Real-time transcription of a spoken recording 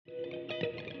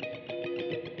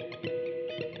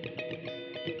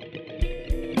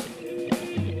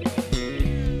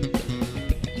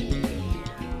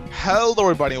Hello,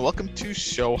 everybody, and welcome to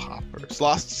Show Hoppers,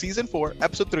 Lost Season 4,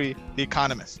 Episode 3, The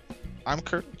Economist. I'm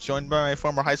Kurt, joined by my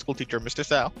former high school teacher, Mr.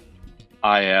 Sal.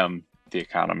 I am the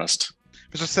economist.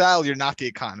 Mr. Sal, you're not the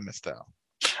economist, though.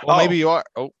 Well, maybe you are.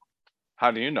 Oh, how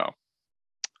do you know?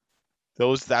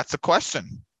 That's a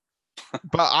question.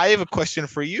 But I have a question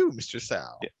for you, Mr.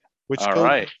 Sal, which All goes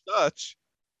right. such.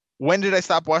 When did I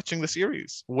stop watching the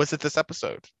series? Was it this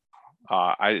episode?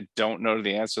 I don't know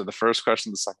the answer to the first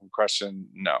question. The second question,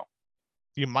 no.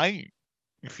 You might,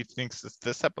 if you think it's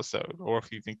this episode, or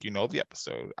if you think you know the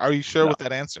episode. Are you sure with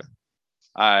that answer?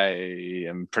 I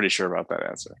am pretty sure about that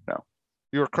answer. No.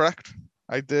 You were correct.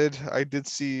 I did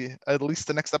see at least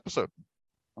the next episode.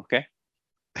 Okay.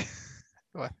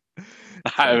 What?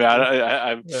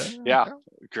 Yeah,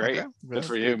 great. Okay. Good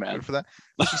for you, man. Good for that.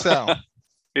 Mr. Sal.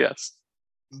 Yes.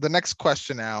 The next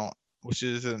question now, which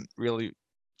isn't really,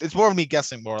 it's more of me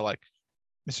guessing, more like,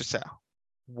 Mr. Sal,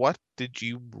 what did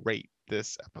you rate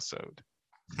this episode?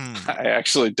 I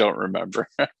actually don't remember.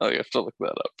 I have to look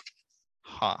that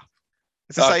up.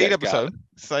 It's a Saeed episode.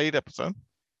 Saeed episode.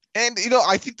 And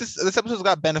I think this episode's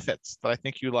got benefits that I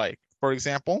think you like. For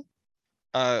example,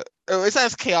 it's not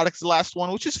as chaotic as the last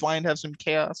one, which is fine to have some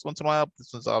chaos once in a while. But this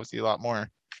one's obviously a lot more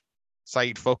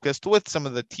Saeed focused, with some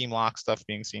of the Team Lock stuff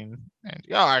being seen. And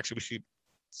actually we see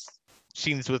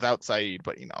scenes without Saeed,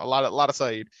 but a lot of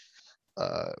Saeed.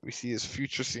 We see his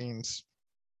future scenes.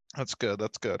 That's good.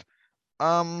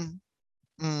 And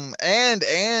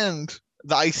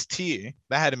the iced tea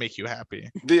that had to make you happy.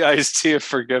 The iced tea of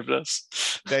forgiveness.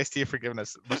 The iced tea of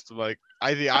forgiveness must have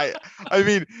I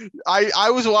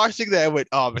was watching that and went,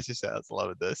 oh, Mr. Sal's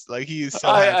loving this. Like, he is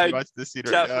so happy watching this scene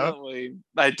right now.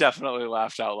 I definitely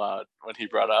laughed out loud when he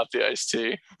brought out the iced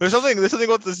tea. There's something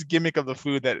about this gimmick of the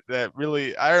food that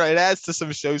really, I don't know, it adds to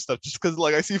some show stuff. Just because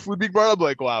I see food being brought up,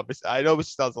 like, wow, I know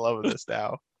Mr. Sal's loving this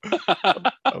now.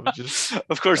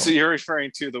 Of course, you're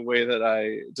referring to the way that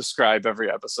I describe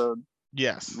every episode.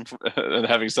 Yes. And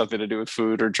having something to do with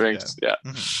food or drinks. Yeah.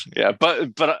 Yeah.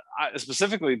 But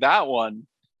specifically that one,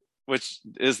 which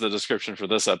is the description for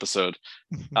this episode,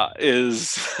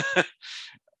 is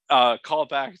call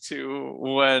back to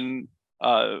when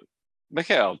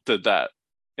Mikhail did that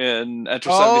in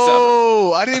Enter 77.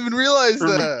 Oh, I didn't even realize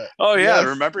that. Oh yeah, yes.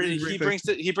 Remember he brings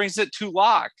it to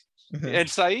Locke. And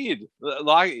Saeed,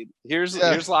 Locke, here's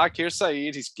Locke, here's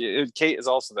Saeed. Kate is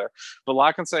also there, but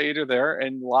Locke and Saeed are there,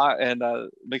 and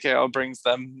Mikhail brings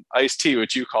them iced tea,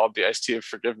 which you called the iced tea of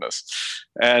forgiveness,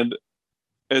 and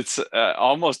it's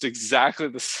almost exactly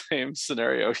the same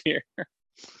scenario here,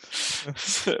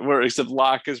 where except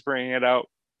Locke is bringing it out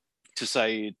to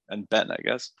Saeed and Ben, I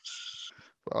guess.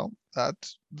 Well,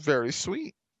 that's very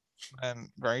sweet and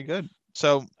very good.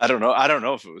 So I don't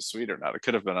know if it was sweet or not. It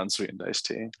could have been unsweetened iced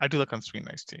tea. I do like unsweetened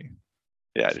iced tea.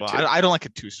 Yeah, I don't like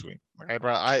it too sweet.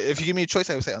 If you give me a choice,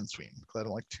 I would say unsweetened because I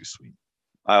don't like too sweet.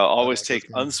 I'll always take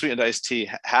unsweetened iced tea,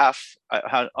 half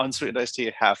unsweetened iced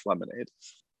tea, half lemonade.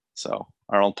 So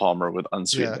Arnold Palmer with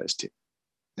unsweetened iced tea.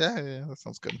 Yeah, that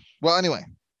sounds good. Well, anyway,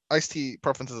 iced tea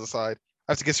preferences aside,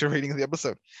 I have to guess your rating of the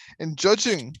episode. And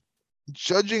judging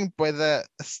by that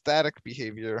ecstatic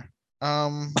behavior.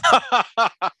 I'm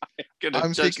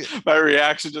thinking my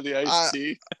reaction to the iced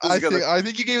tea. I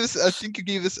think you gave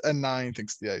this a 9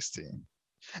 thanks to the iced tea.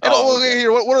 And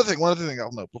here, one other thing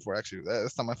I'll note before, actually,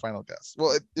 that's not my final guess.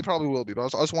 Well, it probably will be, but I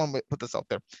just want to put this out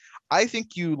there. I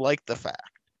think you like the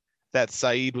fact that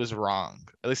Saeed was wrong,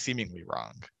 at least seemingly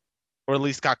wrong, or at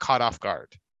least got caught off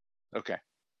guard. Okay.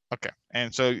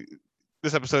 And so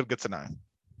this episode gets a 9.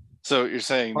 So you're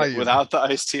saying that without the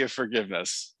iced tea of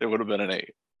forgiveness, it would have been an 8.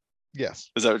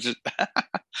 Yes. Is that what you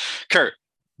Kurt,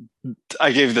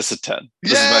 I gave this a 10.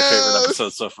 This is my favorite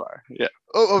episode so far. Yeah.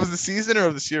 Oh, of the season or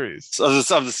of the series? Of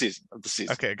the season.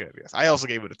 Okay, good. Yes. I also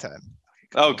gave it a 10.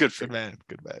 Oh, good for good man.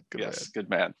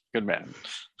 Good man.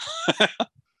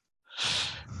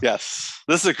 Yes.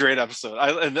 This is a great episode.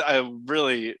 I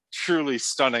really, truly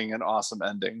stunning and awesome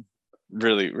ending.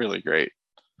 Really, really great.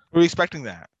 Were you expecting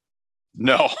that?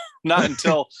 No, not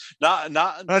until not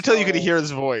until you could hear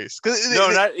his voice.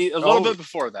 Not a little bit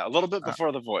before that. A little bit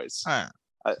before the voice. I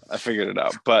figured it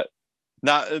out, but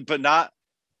not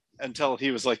until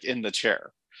he was like in the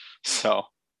chair. So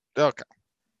okay,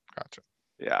 gotcha.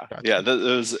 Yeah.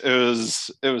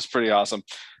 It was pretty awesome.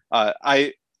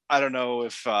 I don't know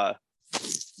if I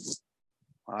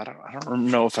don't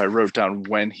know if I wrote down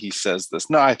when he says this.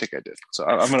 No, I think I did. So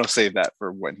I'm going to save that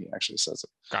for when he actually says it.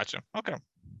 Gotcha. Okay.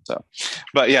 So,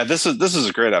 but yeah, this is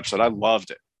a great episode. I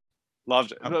loved it.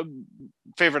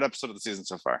 Favorite episode of the season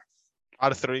so far.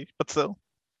 Out of 3, but still.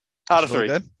 Out of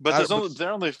 3. But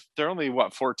they're only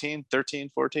what, 13,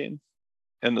 14?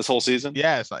 in this whole season?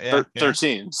 Yeah, it's not. Yeah,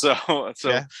 13. So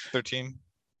yeah, 13.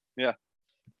 Yeah,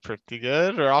 pretty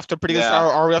good. Or off to pretty good.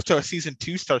 Are we up to a season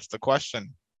 2? Starts the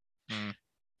question.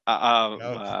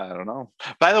 I don't know.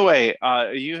 By the way,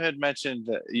 you had mentioned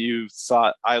that you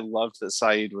thought I loved that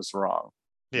Sayid was wrong.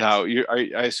 Yes. Now,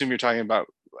 I assume you're talking about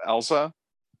Elsa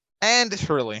and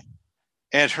Hurley.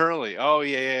 Oh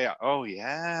yeah. Oh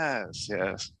yes.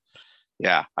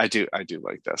 Yeah, I do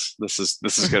like this. This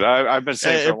is good. I've been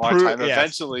saying for a long time. Yes.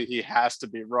 Eventually, he has to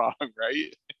be wrong,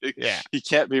 right? Yeah, he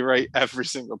can't be right every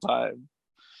single time.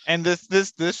 And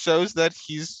this shows that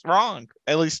he's wrong,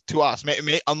 at least to us.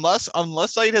 Unless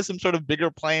Sayid has some sort of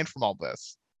bigger plan from all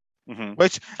this. Mm-hmm.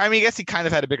 Which, I mean, I guess he kind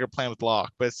of had a bigger plan with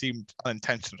Locke, but it seemed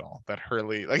unintentional that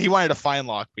Hurley, like, he wanted to find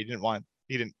Locke, but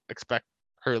he didn't expect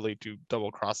Hurley to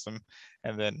double cross him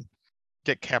and then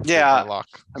get captured by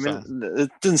Locke. I mean, it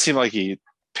didn't seem like he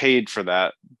paid for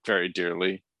that very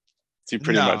dearly. He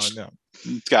pretty much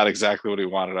got exactly what he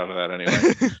wanted out of that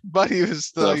anyway. But he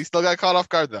still got caught off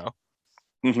guard though.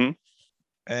 Mm-hmm.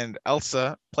 And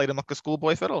Elsa played him like a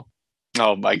schoolboy fiddle.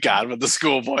 Oh my God, with the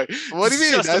schoolboy. What do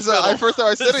you mean? First time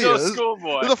I said it. This is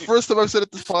the first time I've said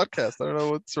it this podcast. I don't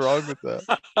know what's wrong with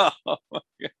that. Oh my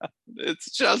God.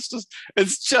 It's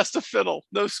just a fiddle.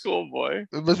 No schoolboy.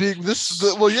 It must be this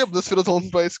fiddle's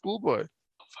owned by a schoolboy.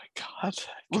 Oh my God.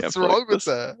 What's wrong with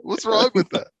that? What's wrong with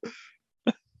that?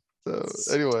 So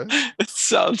anyway. It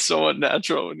sounds so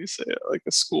unnatural when you say it, like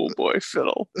a schoolboy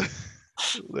fiddle.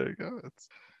 There you go.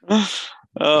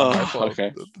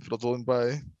 Okay. The fiddle's owned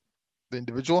by the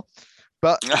individual,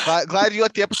 but glad you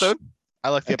liked the episode. I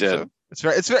like the episode.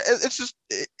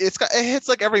 It hits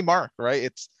like every mark, right?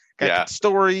 It's got the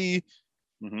story.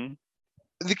 Mm-hmm.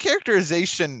 The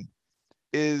characterization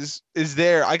is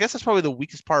there. I guess that's probably the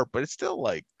weakest part, but it's still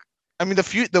like, I mean,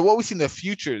 what we see in the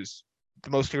future's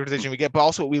the most characterization we get, but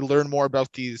also we learn more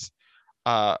about these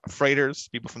freighters,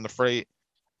 people from the freight.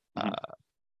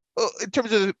 In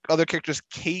terms of other characters,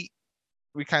 Kate,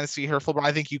 we kind of see her full, but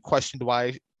I think you questioned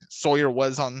why Sawyer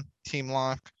was on Team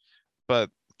Locke, but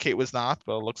Kate was not.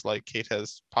 But it looks like Kate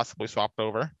has possibly swapped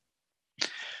over.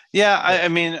 Yeah, I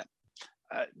mean,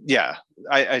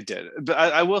 I did. But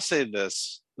I will say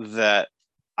this, that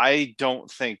I don't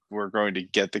think we're going to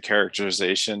get the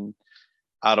characterization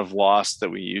out of Lost that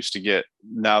we used to get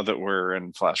now that we're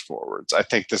in flash forwards. I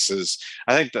think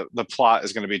the plot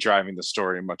is going to be driving the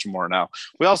story much more now.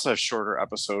 We also have shorter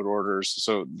episode orders,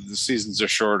 so the seasons are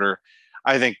shorter.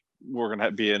 I think we're going to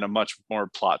be in a much more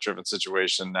plot driven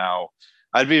situation now.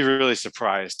 I'd be really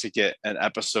surprised to get an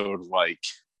episode like,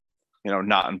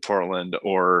 Not in Portland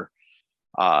or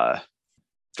The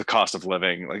Cost of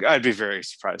Living. Like, I'd be very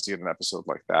surprised to get an episode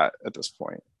like that at this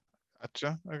point. I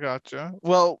gotcha.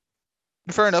 Well,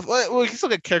 fair enough. Well, we can still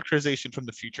get characterization from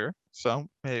the future, so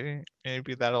maybe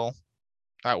that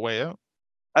way out.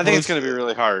 I think it's going to be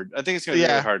really hard. I think it's going to be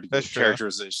really hard to get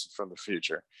characterization from the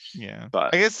future. Yeah,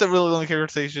 but I guess the really only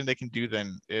characterization they can do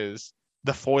then is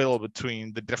the foil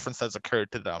between the difference that's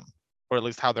occurred to them, or at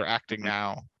least how they're acting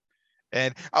now.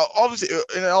 And obviously,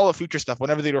 in all the future stuff,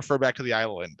 whenever they refer back to the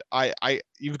island,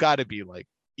 you've got to be like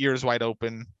ears wide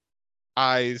open,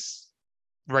 eyes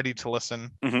ready to listen.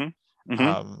 Mm-hmm.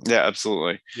 Mm-hmm. Yeah,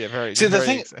 absolutely. Yeah, very. See, the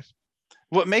thing,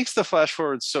 what makes the flash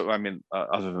forward so, I mean,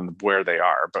 other than where they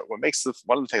are, but one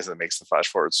of the things that makes the flash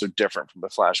forward so different from the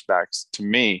flashbacks to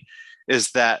me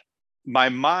is that my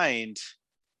mind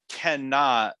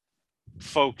cannot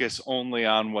focus only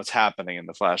on what's happening in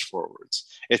the flash forwards.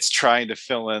 It's trying to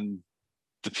fill in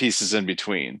the pieces in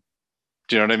between.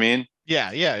 Do you know what I mean?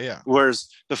 Yeah. Whereas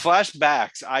the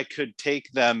flashbacks, I could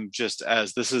take them just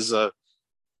as this is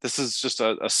just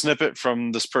a snippet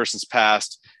from this person's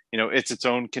past. It's its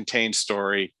own contained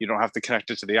story. You don't have to connect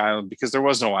it to the island because there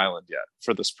was no island yet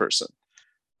for this person.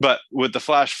 But with the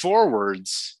flash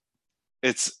forwards,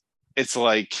 it's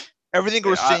like everything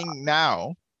we're seeing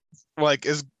now, like,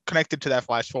 is connected to that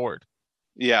flash forward.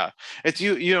 Yeah, it's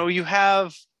you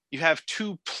have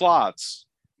two plots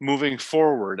moving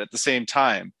forward at the same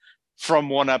time from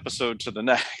one episode to the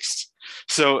next.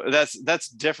 So that's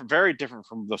different, very different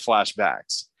from the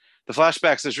flashbacks. The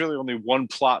flashbacks, there's really only one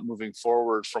plot moving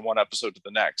forward from one episode to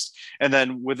the next. And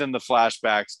then within the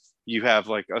flashbacks, you have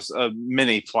like a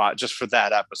mini plot just for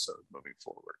that episode moving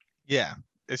forward. Yeah,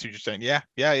 that's what you're saying. Yeah.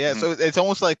 Mm-hmm. So it's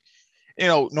almost like,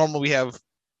 normally we have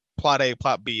plot A,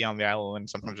 plot B on the island,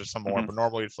 sometimes there's some more, mm-hmm. but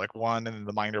normally it's like one and then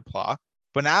the minor plot.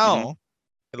 But now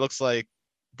it looks like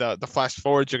the flash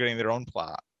forwards are getting their own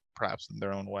plot, perhaps in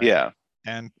their own way. Yeah.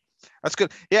 And that's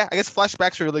good. Yeah, I guess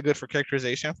flashbacks are really good for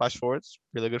characterization. Flash forwards,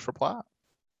 really good for plot.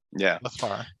 Yeah. Thus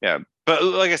far. Yeah. But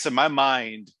like I said, my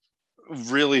mind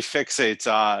really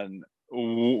fixates on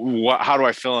how do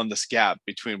I fill in this gap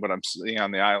between what I'm seeing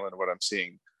on the island and what I'm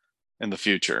seeing in the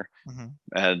future?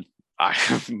 And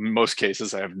in most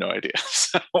cases, I have no idea.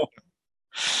 So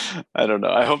I don't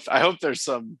know. I hope there's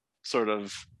some sort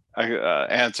of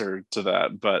answer to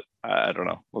that, but I don't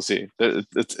know. We'll see.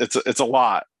 It's a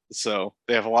lot, so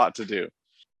they have a lot to do.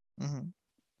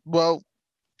 Well,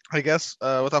 I guess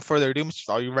without further ado,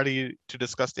 are you ready to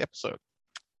discuss the episode?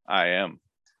 I am.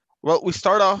 Well, we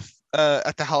start off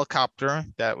at the helicopter.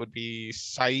 That would be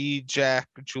Sayid, Jack,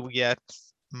 Juliet,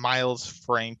 Miles,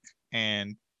 Frank,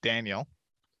 and Daniel.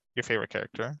 Your favorite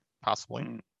character,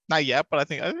 possibly. Not yet, but I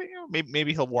think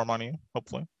maybe he'll warm on you.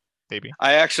 Hopefully, maybe.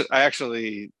 I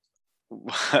actually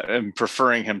am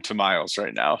preferring him to Miles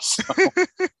right now. So.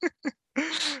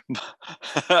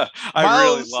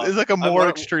 Miles is like a more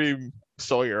extreme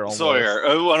Sawyer. Almost.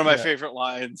 Sawyer, one of my favorite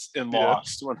lines in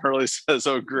Lost, when Hurley says,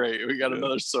 "Oh, great, we got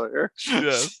another Sawyer."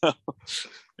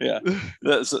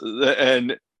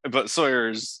 But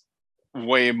Sawyer's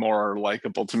way more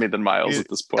likable to me than Miles at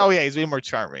this point. Oh yeah, he's way more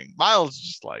charming. Miles is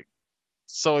just like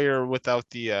Sawyer without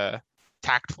the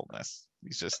tactfulness.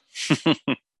 He's just and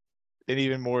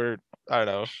even more. I don't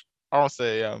know. I won't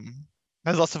say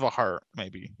has less of a heart.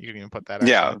 Maybe you can even put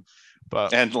that.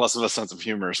 But and less of a sense of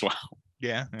humor as well.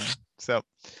 Yeah. So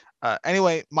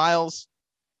anyway, Miles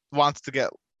wants to get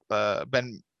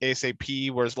Ben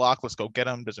ASAP. Where's Locke? Let's go get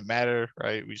him. Doesn't matter,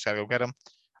 right? We just gotta go get him.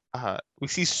 We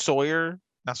see Sayid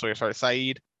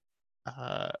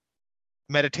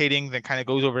meditating, then kind of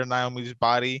goes over to Naomi's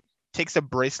body, takes a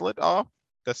bracelet off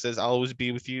that says "I'll always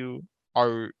be with you,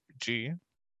 RG,"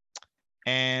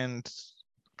 and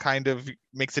kind of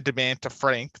makes a demand to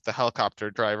Frank, the helicopter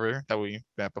driver that we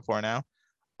met before now,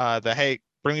 that, hey,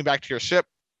 bring me back to your ship.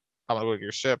 I'm gonna go to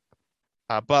your ship.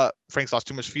 But Frank's lost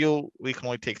too much fuel. We can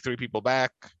only take 3 people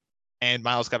back, and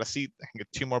Miles got a seat. I can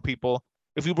get 2 more people.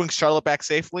 If we bring Charlotte back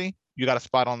safely, you got a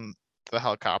spot on the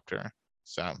helicopter.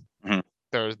 So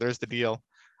there's the deal.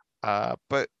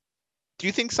 But do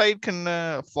you think Sayid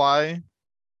can fly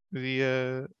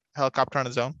the helicopter on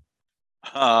his own?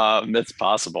 It's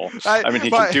possible. I mean, he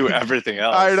can do everything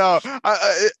else. I know.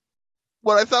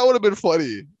 What I thought would have been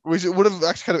funny, which would have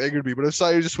actually kind of angered me, but if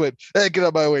Sayid just went, "Hey, get out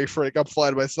of my way, Frank! I'm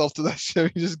flying myself to that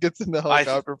ship." He just gets in the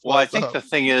helicopter. I think the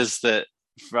thing is that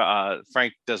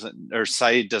Frank doesn't, or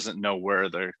Sayid doesn't know where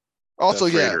they're. Also,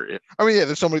 is. I mean,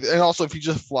 there's somebody, and also if he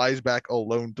just flies back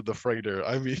alone to the freighter,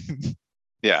 I mean,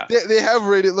 they have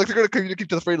rated. Like they're gonna communicate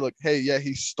to the freighter, like, "Hey,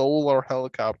 he stole our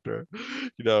helicopter."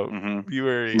 You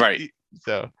were right.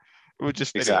 So it would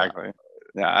just exactly.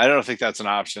 Yeah, I don't think that's an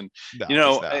option.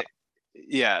 No,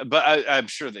 but I'm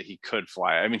sure that he could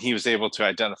fly. I mean, he was able to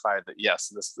identify that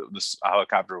this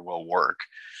helicopter will work.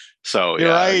 So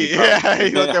you're right. He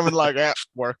looked at him and like, "Yeah,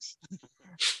 works."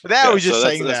 But that was just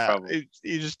saying that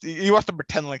he wants to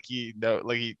pretend like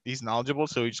he's knowledgeable,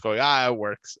 so he just go, it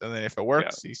works. And then if it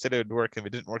works, he said it would work. If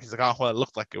it didn't work, he's like, "Oh, well, it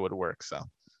looked like it would work." So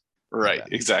right,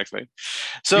 exactly.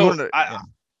 So I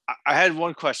had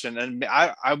one question, and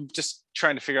I'm just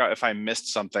trying to figure out if I missed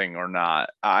something or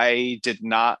not. I did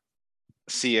not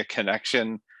see a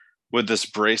connection with this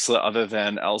bracelet other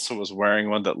than Elsa was wearing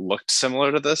one that looked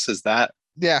similar to this. Is that?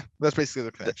 Yeah, that's basically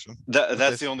the connection.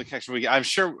 That's the only connection we get. I'm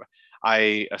sure.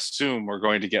 I assume we're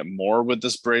going to get more with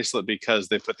this bracelet because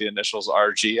they put the initials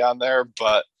RG on there,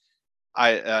 but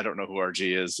I don't know who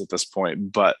RG is at this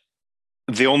point. But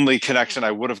the only connection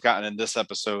I would have gotten in this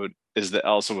episode is that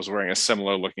Elsa was wearing a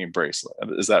similar looking bracelet.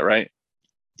 Is that right?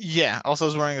 Yeah, Elsa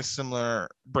was wearing a similar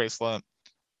bracelet.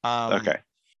 Okay.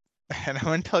 And I'm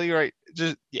gonna tell you right,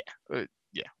 just we're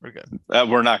good.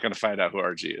 We're not going to find out who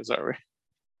RG is, are we?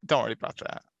 Don't worry about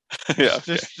that.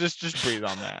 Just breathe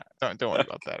on that. Don't worry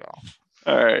about that at all.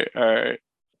 All right.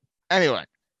 Anyway,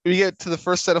 we get to the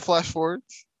first set of flash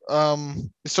forwards.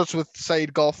 It starts with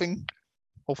Sayid golfing.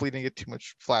 Hopefully, he didn't get too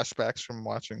much flashbacks from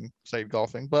watching Sayid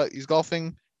golfing, but he's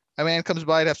golfing. A man comes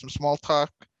by to have some small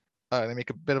talk. They make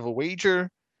a bit of a wager,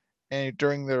 and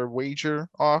during their wager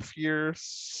off here,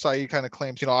 Sayid kind of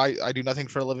claims, I do nothing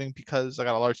for a living because I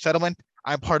got a large settlement.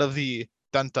 I'm part of the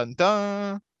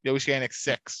the Oceanic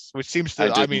Six, which seems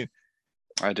to.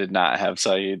 I did not have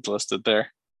Sayid listed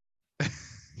there.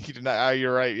 You did not.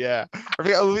 You're right. Yeah.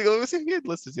 Let's see if he had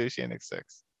listed the Oceanic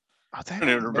Six. I don't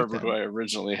even remember who I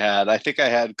originally had. I think I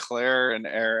had Claire and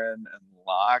Aaron and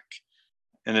Locke,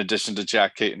 in addition to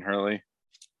Jack, Kate, and Hurley.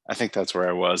 I think that's where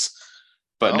I was.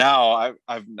 But now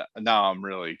I'm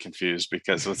really confused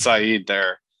because with Sayid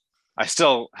there, I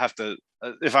still have to.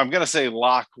 If I'm gonna say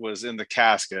Locke was in the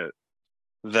casket,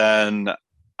 then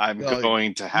I'm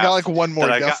going to have like one more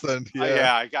guess then.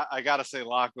 I gotta say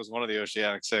Locke was one of the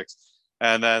Oceanic Six.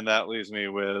 And then that leaves me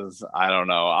with, I don't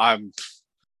know.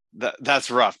 That's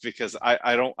rough because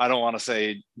I don't want to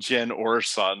say Jin or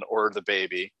Sun or the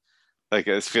baby. Like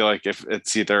I just feel like if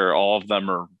it's either all of them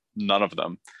or none of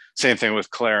them. Same thing with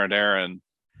Claire and Aaron,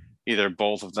 either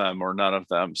both of them or none of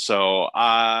them. So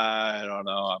I don't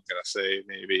know. I'm gonna say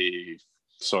maybe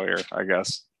Sawyer, I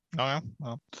guess. Oh yeah.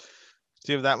 Well,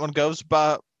 see if that one goes.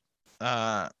 But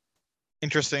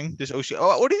interesting. This ocean.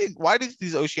 Oh, what do you think? Why do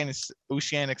these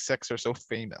oceanic Six are so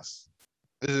famous?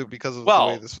 Is it because of the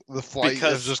way the flight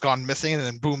has just gone missing and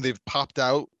then boom, they've popped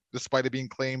out despite it being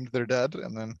claimed they're dead,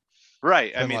 and then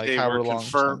right. I mean, like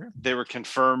they were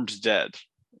confirmed dead,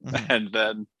 and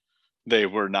then they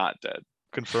were not dead.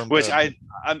 Confirmed. Which dead.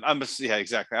 I'm yeah,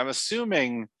 exactly. I'm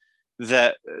assuming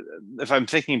that if I'm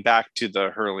thinking back to the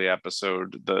Hurley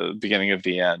episode, the beginning of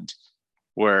the end,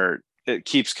 where it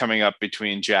keeps coming up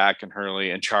between Jack and Hurley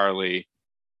and Charlie,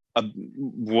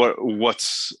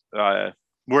 what's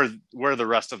where the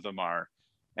rest of them are,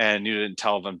 and you didn't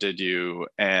tell them, did you?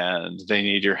 And they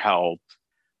need your help.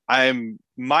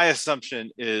 My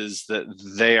assumption is that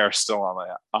they are still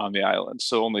on the island,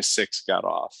 so only 6 got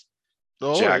off.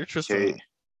 Oh, interesting.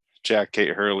 Jack, Kate,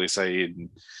 Hurley, Sayid, and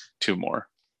 2 more.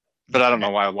 But I don't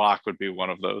know why Locke would be one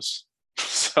of those.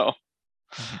 So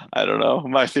I don't know.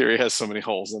 My theory has so many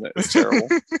holes in it. It's terrible.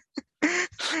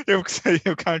 You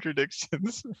have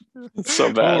contradictions. It's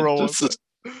so bad.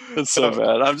 It's so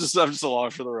bad. I'm just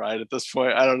along for the ride at this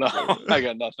point. I don't know. I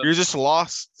got nothing. You're just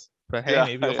lost. But hey,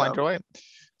 maybe you'll find your way.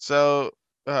 So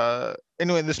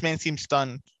anyway, this man seems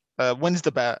stunned. Wins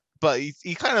the bet, but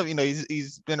he kind of,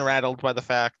 he's been rattled by the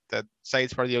fact that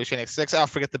Sayid's part of the Oceanic Six. I'll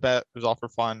forget the bet. It was all for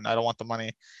fun. I don't want the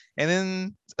money. And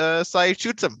then Sayid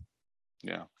shoots him.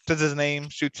 Yeah. Says his name,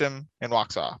 shoots him, and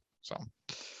walks off. So,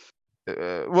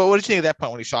 well, what did you think at that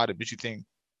point when he shot him? Did you think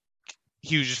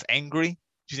he was just angry?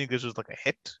 Do you think this was like a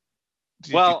hit?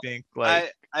 You think,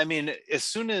 like... I mean, as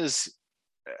soon as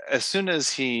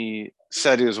he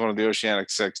said he was one of the Oceanic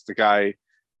Six, the guy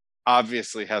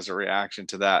obviously has a reaction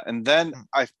to that. And then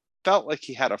I felt like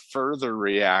he had a further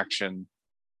reaction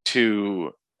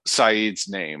to Sayid's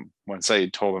name when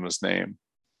Sayid told him his name.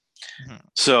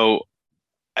 So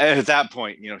at that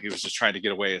point, he was just trying to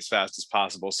get away as fast as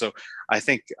possible. So I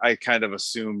think I kind of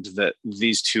assumed that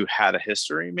these two had a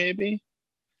history, maybe.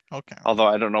 Okay. Although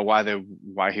I don't know why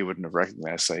he wouldn't have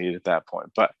recognized Sayid at that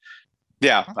point. But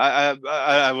yeah,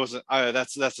 I wasn't.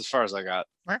 That's as far as I got.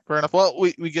 All right, fair enough. Well,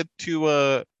 we get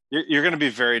to. You're going to be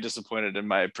very disappointed in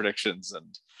my predictions and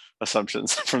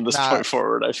assumptions from this point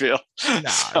forward, I feel.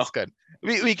 That's good.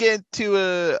 We get to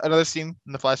another scene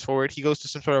in the flash forward. He goes to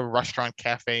some sort of restaurant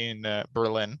cafe in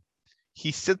Berlin.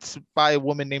 He sits by a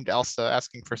woman named Elsa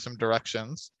asking for some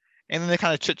directions. And then they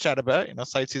kind of chit chat about it.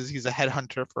 Sayid says he's a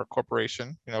headhunter for a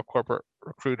corporation, corporate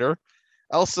recruiter.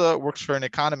 Elsa works for an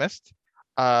economist,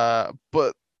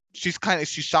 but she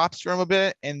shops for him a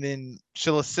bit, and then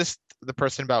she'll assist the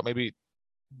person about maybe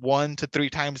 1 to 3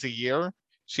 times a year.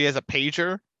 She has a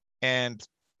pager, and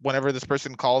whenever this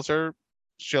person calls her,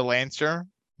 she'll answer,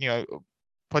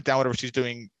 put down whatever she's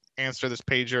doing, answer this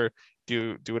pager,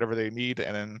 do whatever they need,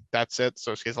 and then that's it.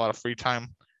 So she has a lot of free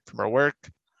time from her work.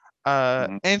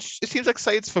 And it seems like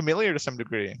Sayid's familiar to some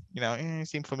degree. He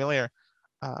seemed familiar.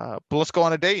 But let's go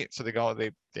on a date. So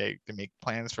they make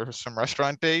plans for some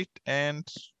restaurant date, and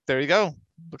there you go.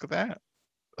 Look at that.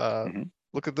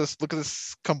 Look at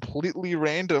this completely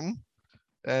random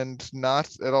and not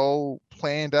at all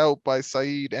planned out by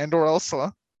Sayid and or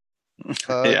Elsa.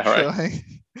 Yeah, right.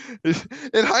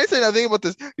 In hindsight, I think about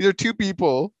this. These are 2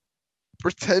 people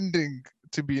pretending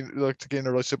to be to get in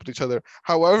a relationship with each other.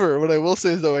 However, what I will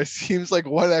say is, though, it seems like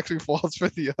one actually falls for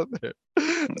the other.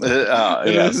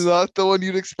 Yes. It's not the one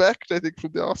you'd expect, I think,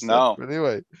 from the offset. No. But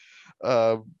anyway,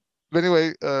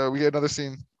 we get another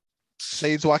scene.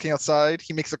 Sayid's walking outside.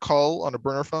 He makes a call on a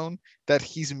burner phone that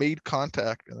he's made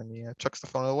contact, and then he chucks the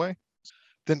phone away.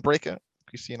 Didn't break it.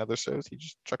 You see in other shows, he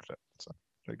just chucked it. So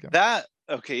there you go.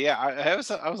 Okay, yeah, I was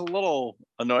a little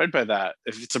annoyed by that.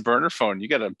 If it's a burner phone, you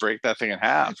got to break that thing in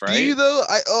half, right? Do you though?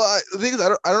 The thing is,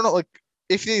 I don't know. Like,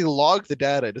 if they log the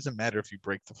data, it doesn't matter if you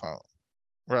break the phone,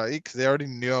 right? Because they already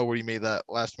know where you made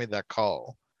that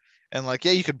call, and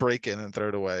you could break it and throw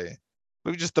it away.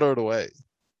 But if you just throw it away,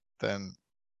 then.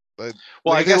 But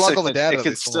I guess all the data, it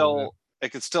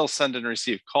could still send and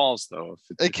receive calls though.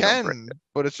 It can,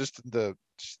 but it's just the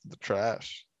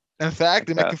trash. In fact,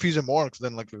 they might confuse it more, because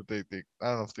then they I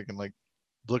don't know if they can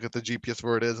look at the GPS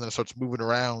where it is and it starts moving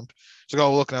around. It's like,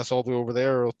 oh, look, that's all the way over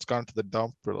there, or it's gone to the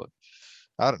dump, or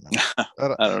I don't know. I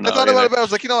don't know. I thought about it, but I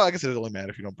was like, I guess it doesn't really matter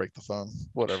if you don't break the phone.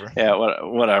 Whatever. Yeah,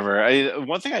 whatever.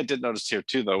 One thing I did notice here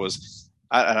too, though, was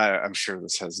I'm sure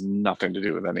this has nothing to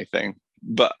do with anything,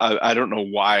 but I don't know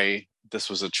why this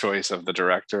was a choice of the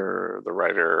director, or the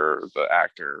writer, or the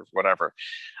actor, whatever.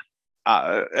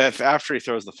 If after he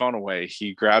throws the phone away,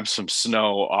 he grabs some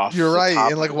snow off You're the right, top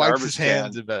and of like the wipes his garbage can.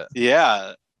 hands a bit.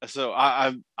 Yeah. So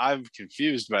I'm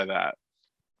confused by that.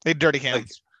 They dirty hands. Like,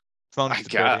 Phone's I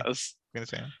dirty guess. in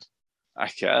his hands. I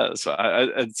guess.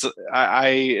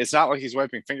 It's not like he's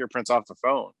wiping fingerprints off the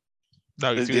phone.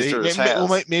 No, These are his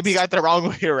hands. maybe he got the wrong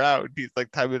way around. He's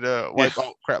like time to wipe.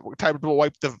 Oh crap! Time to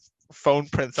wipe the phone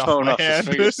prints off my hand.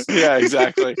 His fingers. Yeah,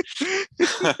 exactly.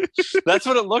 That's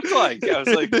what it looked like. I was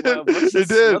like, well, what is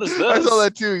this? I saw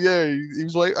that too. Yeah, he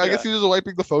was like, I guess he was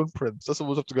wiping the phone prints. That's what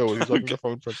was up to go with. He was wiping the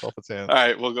phone prints off his hand. All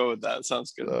right, we'll go with that.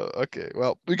 Sounds good. Okay,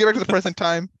 well, we get back to the present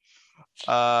time.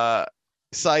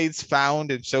 Saeed's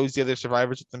found and shows the other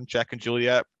survivors with them, Jack and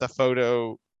Juliet, the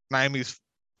photo,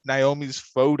 Naomi's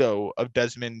photo of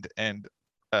Desmond and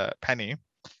Penny.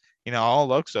 I'll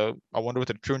look, so I wonder what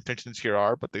the true intentions here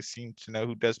are, but they seem to know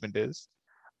who Desmond is.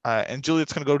 And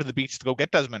Juliet's going to go to the beach to go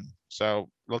get Desmond. So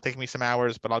it'll take me some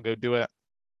hours, but I'll go do it.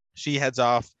 She heads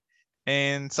off,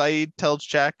 and Saeed tells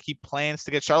Jack he plans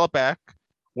to get Charlotte back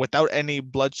without any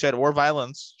bloodshed or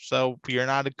violence. So you're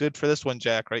not good for this one,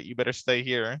 Jack, right? You better stay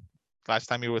here. Last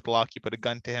time you were with Locke, you put a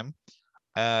gun to him.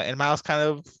 And Miles kind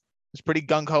of is pretty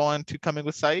gung-ho on to coming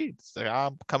with Saeed. It's like,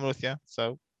 I'm coming with you.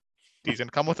 So he's going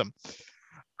to come with him.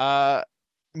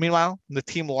 Meanwhile, the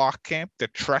Team Locke camp, they're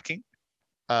trekking.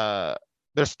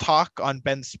 There's talk on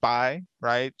Ben's spy,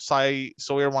 right?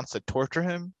 Sawyer wants to torture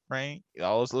him, right?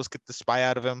 Let's get the spy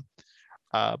out of him.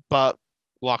 But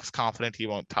Locke's confident he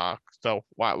won't talk. So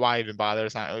why even bother?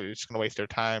 It's just going to waste their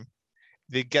time.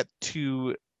 They get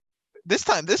to this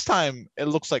time it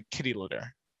looks like kitty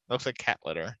litter. It looks like cat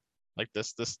litter. Like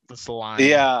this line.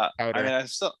 Yeah. Powder. I mean,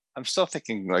 I'm still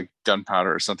thinking like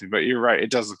gunpowder or something, but you're right. It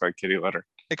does look like kitty litter.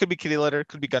 It could be kitty litter, it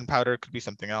could be gunpowder, it could be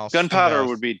something else. Gunpowder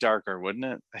would be darker, wouldn't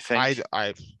it? I think.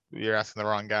 You're asking the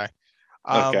wrong guy.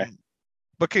 Okay.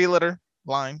 But kitty litter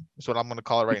line is what I'm going to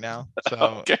call it right now. So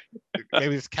okay.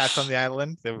 Maybe it's cats on the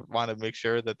island. They want to make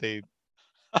sure that they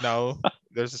know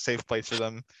there's a safe place for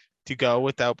them to go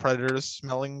without predators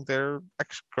smelling their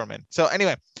excrement. So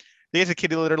anyway, they get the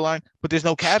kitty litter line, but there's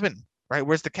no cabin, right?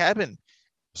 Where's the cabin?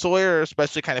 Sawyer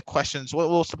especially kind of questions,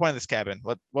 what's the point of this cabin?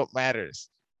 What matters?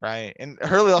 Right. And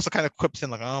Hurley also kind of quips in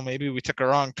like, oh, maybe we took a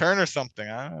wrong turn or something.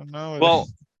 I don't know. Well,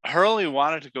 Hurley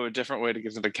wanted to go a different way to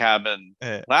get to the cabin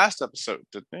last episode,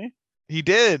 didn't he? He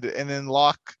did. And then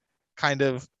Locke kind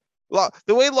of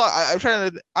the way Locke, I'm trying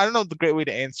to, I don't know the great way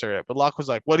to answer it, but Locke was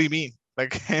like, what do you mean?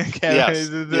 Like, yes.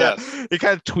 He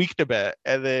kind of tweaked a bit.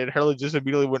 And then Hurley just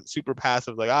immediately went super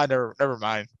passive, like, never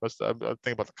mind. I'm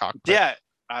thinking about the cockpit. Yeah.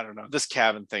 I don't know. This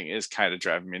cabin thing is kind of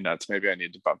driving me nuts. Maybe I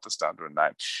need to bump this down to a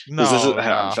 9. No.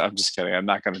 I'm just kidding. I'm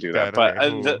not going to do that.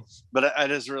 But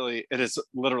it is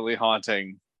literally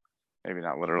haunting. Maybe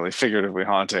not literally, figuratively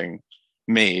haunting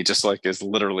me, just like it's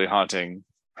literally haunting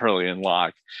Hurley and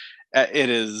Locke. It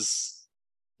is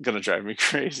going to drive me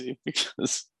crazy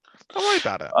because. Don't worry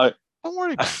about it. Don't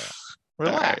worry about it.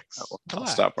 Relax. I'll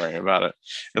stop worrying about it.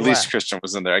 At least Christian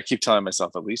was in there. I keep telling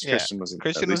myself, at least Christian was in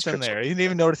there. Christian was in there. You didn't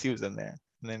even notice he was in there.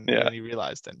 And then you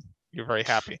realized, and you're very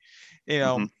happy.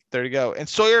 There you go. And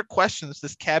Sawyer questions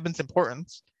this cabin's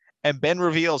importance, and Ben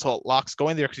reveals Locke's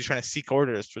going there because he's trying to seek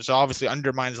orders, which obviously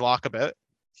undermines Locke a bit.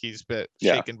 He's a bit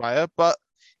shaken by it, but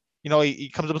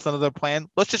he comes up with another plan.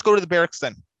 Let's just go to the barracks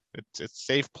then. It's a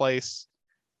safe place.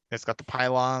 It's got the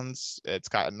pylons. It's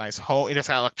got a nice home. It's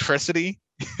got electricity.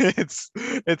 it's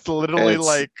literally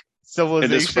like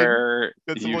civilization. It is where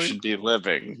you should be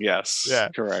living. Yes. Yeah.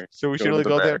 Correct. So we should really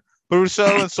go there. But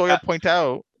Rousseau and Sawyer point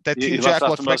out that Team Jack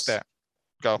will expect that.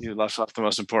 Go. You left off the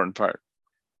most important part.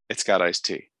 It's got iced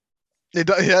tea. It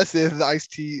does. Yes, it has the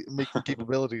iced tea making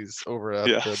capabilities over at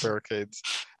the barricades,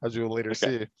 as we will later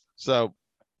see. So,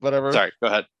 whatever. Sorry. Go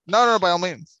ahead. No, by all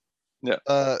means. Yeah.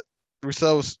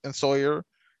 Rousseau and Sawyer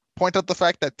point out the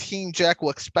fact that Team Jack will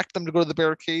expect them to go to the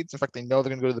barricades. In fact, they know they're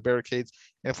going to go to the barricades.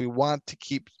 And if we want to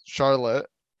keep Charlotte,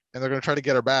 and they're going to try to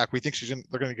get her back, we think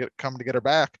they're going to come to get her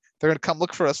back. They're going to come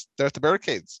look for us. They're at the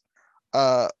barricades.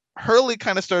 Hurley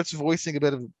kind of starts voicing a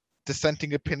bit of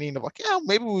dissenting opinion of like,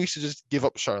 maybe we should just give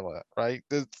up Charlotte, right?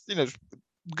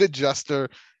 Good jester,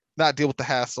 not deal with the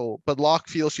hassle. But Locke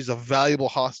feels she's a valuable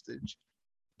hostage,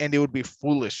 and it would be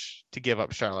foolish to give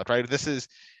up Charlotte, right? This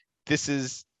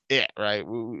is it, right?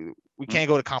 We can't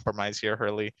go to compromise here,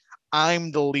 Hurley.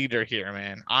 I'm the leader here,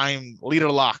 man. I'm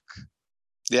leader Locke.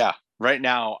 Yeah. Right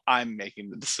now, I'm making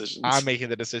the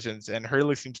decisions. And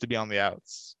Hurley seems to be on the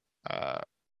outs. I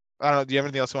don't know. Do you have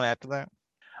anything else you want to add to that?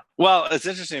 Well, it's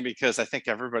interesting because I don't think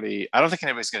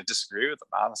anybody's going to disagree with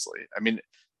him, honestly. I mean,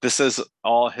 this is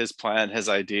all his plan, his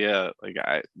idea. Like,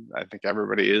 I think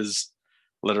everybody is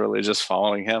literally just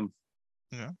following him.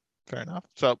 Yeah, fair enough.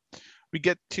 So we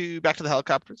get back to the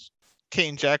helicopters. Kate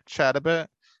and Jack chat a bit,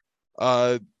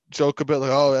 joke a bit like,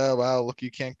 "Oh yeah, wow, look,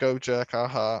 you can't go, Jack,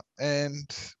 haha." And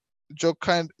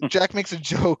Jack makes a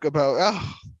joke about,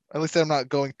 "Oh, at least I'm not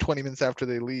going 20 minutes after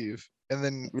they leave." And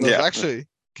then goes, Yeah. "Actually,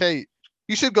 Kate,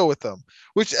 you should go with them."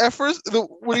 Which at first,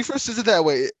 when he first says it that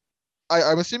way,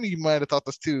 I'm assuming you might have thought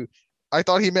this too. I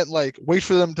thought he meant like wait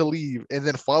for them to leave and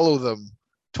then follow them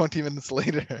 20 minutes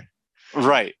later.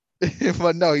 Right.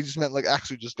 But no, he just meant like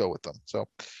actually just go with them. So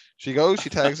she goes, she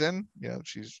tags in,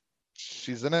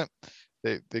 she's in it.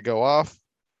 They go off,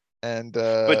 and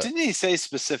but didn't he say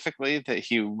specifically that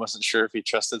he wasn't sure if he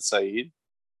trusted Sayid?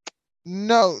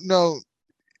 No.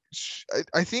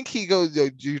 I think he goes, "Do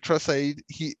you trust Sayid?"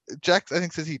 Jack I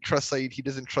think says he trusts Sayid. He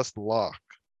doesn't trust Locke.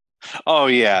 Oh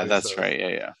yeah, that's right.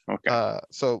 Yeah. Okay.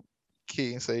 So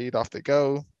Key and Sayid off they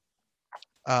go.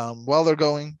 While they're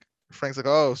going, Frank's like,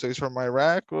 "Oh, so he's from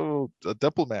Iraq? Oh, a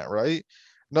diplomat, right?"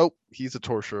 Nope, he's a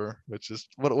torturer. Which is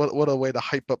what a way to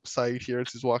hype up Sayid here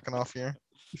as he's walking off here.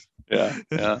 Yeah.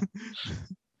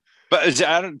 But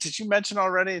did you mention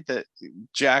already that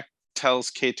Jack tells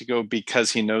Kate to go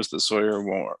because he knows that Sawyer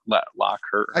won't let Locke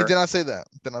hurt her? I did not say that.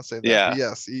 Yeah. But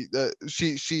yes,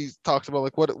 she talks about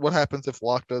like what happens if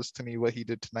Locke does to me what he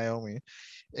did to Naomi,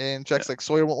 and Jack's like,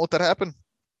 Sawyer won't let that happen.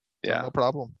 So Yeah, no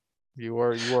problem. You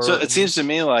are. So it seems to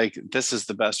me like this is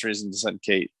the best reason to send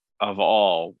Kate of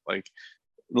all. Like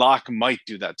Locke might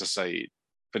do that to Sayid,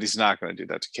 but he's not going to do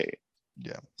that to Kate.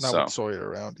 Yeah, not with Sawyer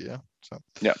around. Yeah. So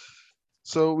yeah.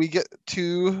 So we get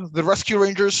to the Rescue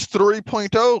Rangers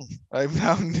 3.0. I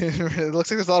found it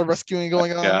looks like there's a lot of rescuing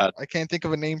going on. God. I can't think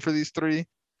of a name for these three,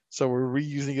 so we're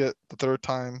reusing it the third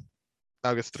time.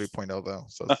 Now it's 3.0 though,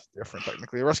 so it's different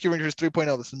technically. Rescue Rangers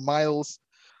 3.0. This is Miles,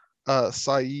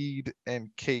 Sayid, and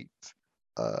Kate.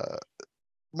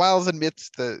 Miles admits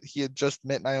that he had just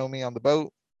met Naomi on the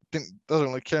boat. Doesn't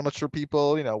really care much for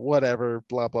people, whatever,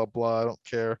 blah blah blah. I don't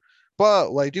care.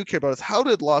 But what I do care about is how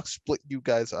did Locke split you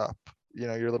guys up?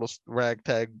 Your little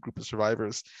ragtag group of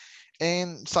survivors.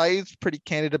 And Sayid's pretty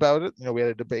candid about it. We had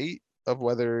a debate of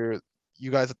whether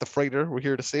you guys at the freighter were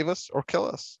here to save us or kill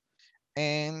us.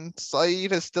 And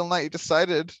Sayid has still not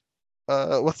decided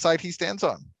what side he stands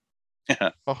on. Yeah.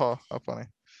 How funny.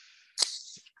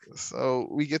 So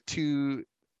we get to.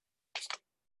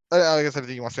 I guess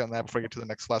anything you want to say on that before I get to the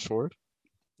next flash forward?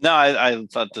 No, I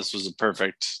thought this was a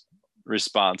perfect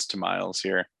response to Miles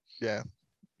here. Yeah.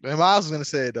 And Miles is going to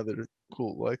say another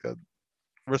cool, like a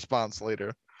response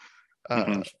later.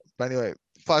 But anyway,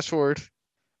 flash forward.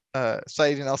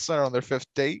 Sayid and Elsa are on their 5th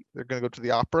date. They're going to go to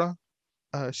the opera.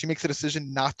 She makes a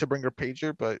decision not to bring her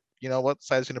pager, but you know what?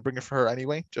 Sayid's going to bring it for her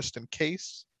anyway, just in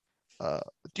case. Do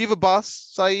you have a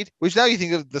boss, Sayid? Which now you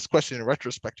think of this question in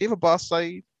retrospect. Do you have a boss,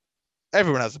 Sayid?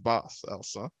 Everyone has a boss,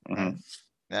 Elsa.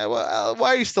 Yeah, well, why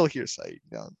are you still here, Sayid?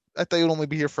 I thought you'd only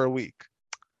be here for a week.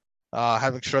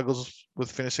 Having struggles with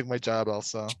finishing my job,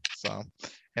 Elsa. So,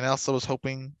 and Elsa was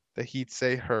hoping that he'd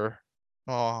say her.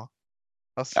 Oh,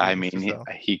 I mean,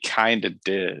 he kind of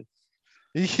did.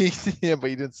 Yeah, but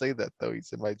he didn't say that though. He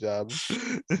said my job.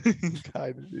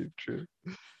 Kind of did, true.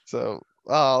 So,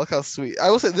 look how sweet. I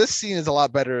will say this scene is a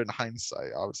lot better in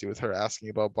hindsight, obviously, with her asking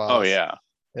about boss. Oh yeah.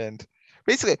 And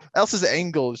basically, Elsa's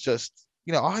angle is just,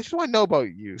 I just want to know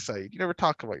about you, Sayid. You never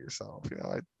talk about yourself.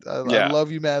 I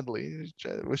love you madly,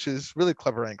 which is really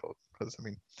clever angle because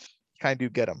you kind of do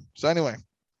get him. So anyway,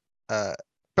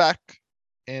 back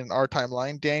in our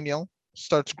timeline, Daniel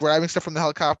starts grabbing stuff from the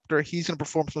helicopter. He's going to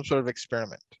perform some sort of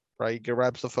experiment, right? He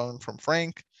grabs the phone from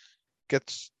Frank,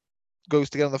 goes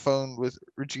to get on the phone with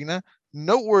Regina.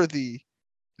 Noteworthy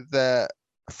that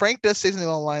Frank does say something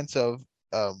along the lines of,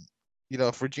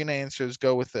 if Regina answers,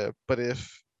 go with it. But how did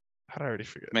I already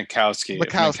forget? Minkowski. If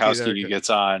Minkowski gets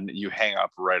on, you hang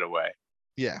up right away.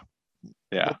 Yeah.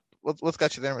 Yeah. What's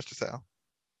got you there, Mr. Sal?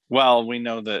 Well, we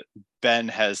know that Ben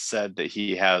has said that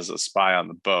he has a spy on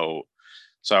the boat.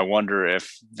 So I wonder if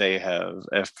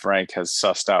Frank has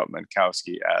sussed out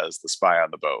Minkowski as the spy on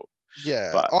the boat.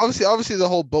 Yeah. But obviously the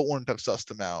whole boat wouldn't have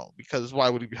sussed him out because why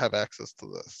would he have access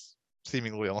to this?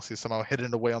 Seemingly, unless he's somehow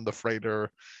hidden away on the freighter.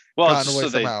 Well, it's so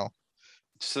somehow.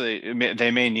 They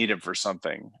may need him for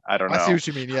something. I don't know. I see what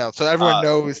you mean. Yeah. So everyone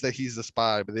knows that he's the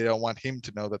spy, but they don't want him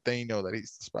to know that they know that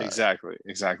he's the spy. Exactly.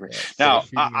 Yeah, now,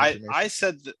 I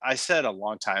said a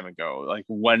long time ago, like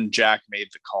when Jack made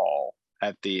the call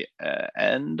at the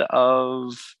end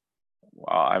of,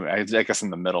 I guess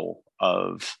in the middle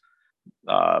of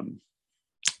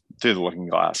through the looking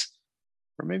glass.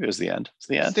 Or maybe it was the end. It's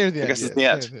the end. I guess it's the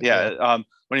end. Yeah.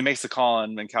 When he makes the call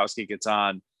and Minkowski gets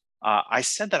on, I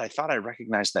said that I thought I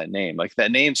recognized that name. Like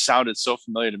that name sounded so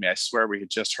familiar to me. I swear we had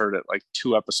just heard it like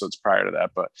 2 episodes prior to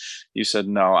that, but you said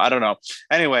no. I don't know.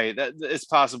 Anyway, it's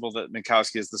possible that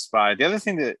Minkowski is the spy. The other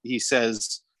thing that he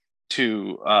says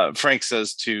to Frank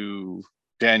says to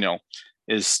Daniel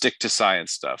is stick to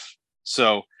science stuff.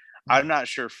 So I'm not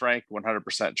sure Frank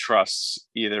 100% trusts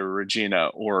either Regina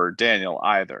or Daniel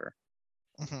either.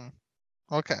 Mm-hmm.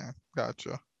 Okay,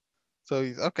 gotcha. So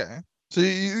he's okay. So do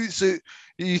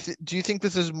you think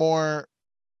this is more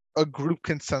a group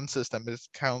consensus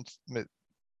that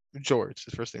George,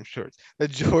 his first name's George,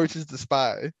 that George is the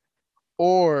spy,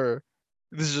 or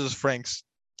this is just Frank's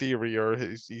theory, or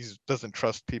he doesn't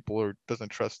trust people or doesn't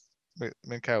trust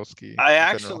Minkowski? I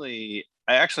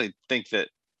actually think that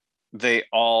they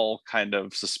all kind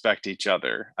of suspect each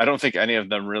other. I don't think any of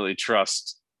them really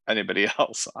trust anybody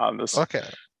else on this. Okay.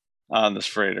 On this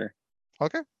freighter.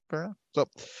 Okay, fair enough. So,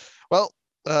 well,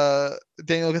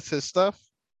 Daniel gets his stuff.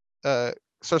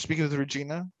 Starts speaking with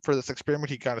Regina for this experiment.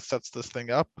 He kind of sets this thing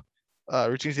up.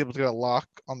 Regina's able to get a lock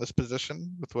on this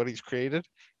position with what he's created,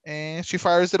 and she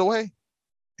fires it away,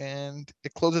 and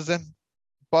it closes in.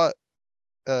 But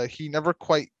he never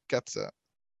quite gets it.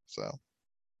 So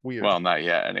weird. Well, not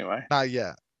yet, anyway. Not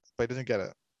yet, but he doesn't get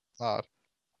it. Odd.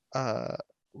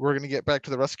 We're going to get back to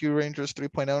the Rescue Rangers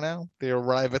 3.0 now. They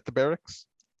arrive at the barracks.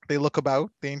 They look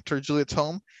about. They enter Juliet's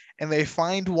home, and they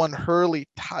find one Hurley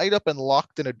tied up and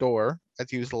locked in a door as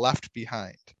he was left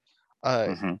behind.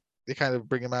 They kind of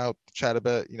bring him out, chat a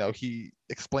bit. He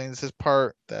explains his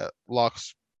part, that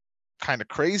Locke's kind of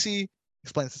crazy,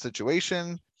 explains the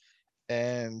situation.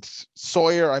 And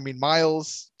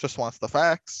Miles just wants the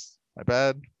facts. My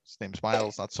bad. His name's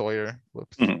Miles, not Sawyer.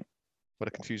 Whoops. What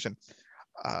a confusion.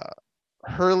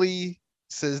 Hurley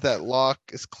says that Locke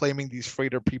is claiming these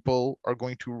freighter people are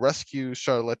going to rescue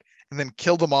Charlotte and then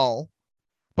kill them all.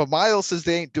 But Miles says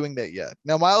they ain't doing that yet.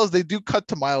 Now, they do cut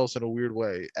to Miles in a weird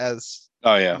way as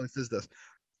says this.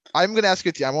 I'm going to ask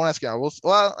you, I won't ask you.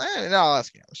 I'll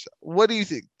ask you. What do you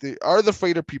think? Are the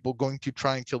freighter people going to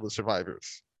try and kill the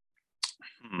survivors?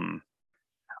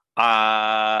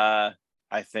 I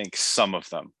think some of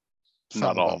them.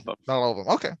 Not all of them. Not all of them.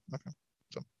 Okay.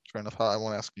 So fair enough. I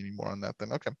won't ask you any more on that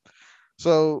then. Okay.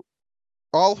 So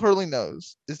all Hurley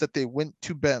knows is that they went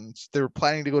to Ben's. They were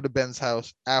planning to go to Ben's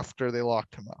house after they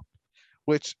locked him up,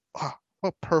 which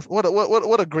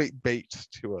what a great bait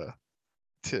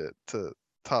to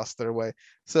toss their way.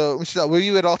 So Michelle, were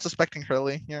you at all suspecting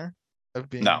Hurley here of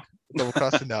being double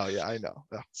crossed? No, yeah, I know.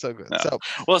 No, so good. No. So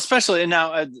well, especially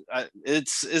now,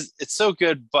 it's so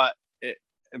good, but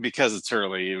because it's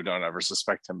Hurley, you don't ever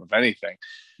suspect him of anything.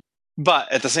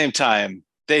 But at the same time,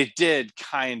 they did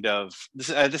kind of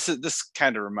this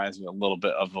kind of reminds me a little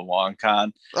bit of the long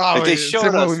con. Oh, they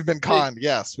showed us we've been conned.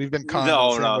 Yes, we've been conned.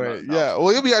 No. Yeah,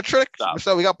 well, we got tricked.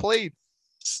 So we got played.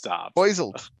 Stop.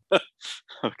 Poisoned.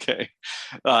 Okay.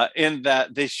 In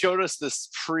that they showed us this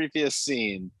previous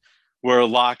scene where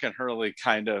Locke and Hurley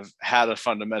kind of had a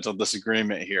fundamental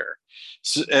disagreement here,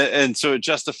 so it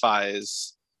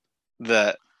justifies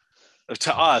that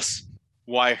to us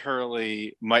why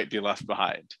Hurley might be left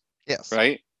behind. Yes.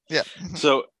 Right? Yeah.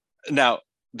 So now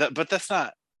but that's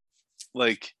not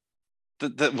like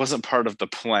that wasn't part of the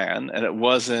plan, and it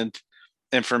wasn't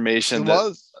information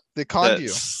they conned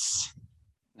you.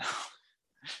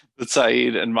 That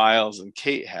Saeed and Miles and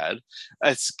Kate had.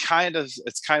 It's kind of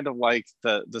like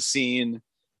the scene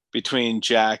between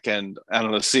Jack and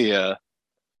Lucia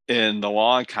in the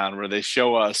long con, where they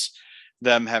show us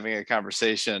them having a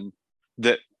conversation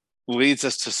that leads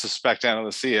us to suspect Ana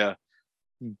Lucia,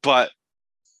 but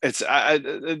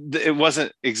it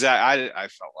wasn't exact. I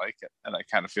felt like it, and I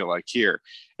kind of feel like here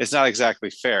it's not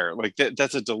exactly fair. Like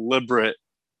that's a deliberate.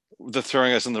 They're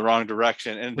throwing us in the wrong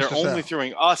direction, and they're only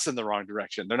throwing us in the wrong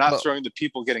direction. They're not throwing the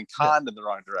people getting conned in the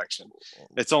wrong direction.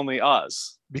 It's only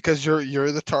us. Because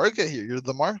you're the target here. You're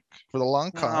the mark for the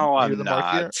long con. No, I'm you're the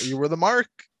not. Mark here. You were the mark.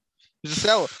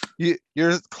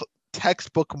 You're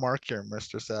textbook mark here,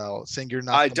 Mr. Sal, saying you're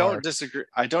not. I don't disagree.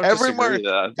 I don't disagree.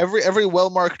 That every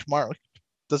well-marked mark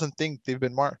doesn't think they've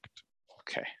been marked.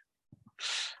 Okay.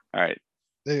 All right.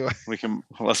 Anyway,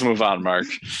 let's move on, Mark.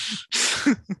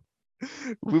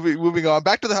 Moving on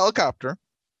back to the helicopter.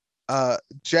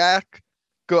 Jack,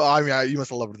 you must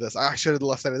have loved this. I should have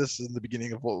left this in the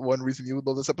beginning of one reason you would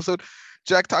love this episode.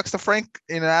 Jack talks to Frank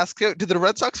and asks, "Did the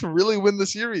Red Sox really win the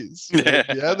series?"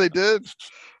 Yeah, they did.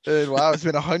 And wow, it's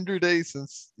been 100 days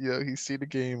since he's seen a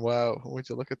game. Wow, would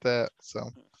you look at that? So,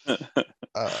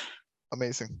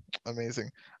 amazing.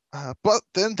 But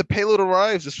then the payload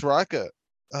arrives. This rocket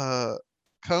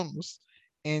comes,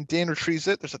 and Dan retrieves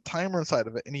it. There's a timer inside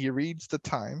of it, and he reads the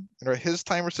time. And his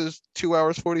timer says 2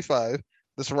 hours 45.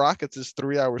 This rocket is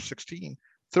 3 hours 16.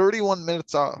 31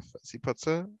 minutes off, as he puts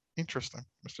it. Interesting,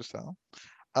 Mr. Sal.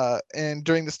 And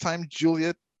during this time,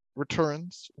 Juliet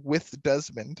returns with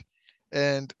Desmond,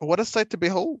 and what a sight to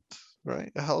behold!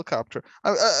 Right, a helicopter.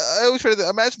 I always try to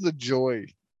imagine the joy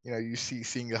you see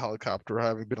seeing a helicopter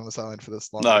having been on this island for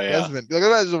this long. Oh, yeah. Desmond,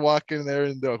 imagine walking there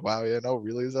and they're like, wow, yeah, no,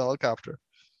 really is a helicopter.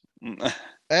 And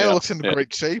Yeah, it looks in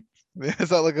great shape.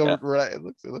 It's not like it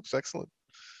looks excellent.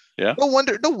 Yeah. No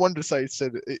wonder Said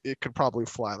said it could probably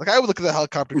fly. Like I would look at the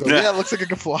helicopter and go, yeah, it looks like it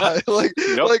can fly. I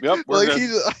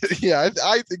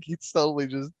think he's totally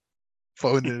just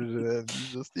phoned it in.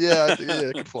 Just I think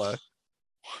it can fly.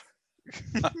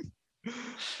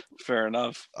 Fair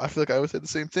enough. I feel like I would say the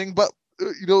same thing, but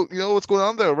you know what's going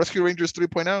on there. Rescue Rangers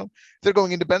 3.0. They're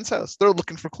going into Ben's house. They're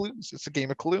looking for clues. It's a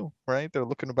game of Clue, right? They're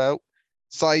looking about.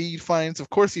 Saeed finds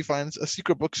a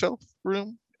secret bookshelf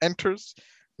room. Enters.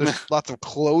 There's lots of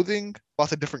clothing,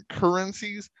 lots of different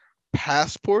currencies,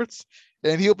 passports,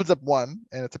 and he opens up one,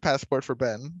 and it's a passport for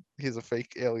Ben. He's a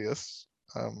fake alias.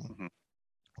 What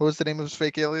was the name of his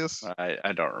fake alias?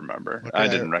 I don't remember. Okay, I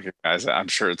didn't recognize it. I'm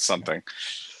sure it's something,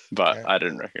 but okay. I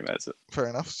didn't recognize it. Fair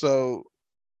enough. So,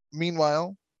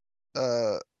 meanwhile,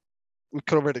 we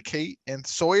cut over to Kate, and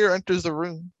Sawyer enters the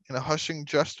room in a hushing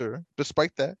gesture.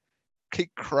 Despite that, Kate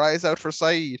cries out for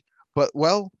Saeed, but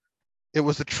it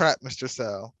was a trap, Mr.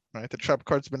 Sal. Right, the trap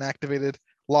card's been activated.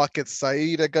 Locke gets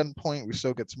Saeed at gunpoint.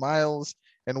 Rousseau gets Miles.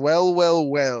 And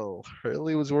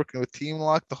Hurley was working with Team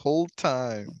Locke the whole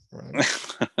time. Right?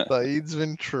 Saeed's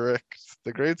been tricked.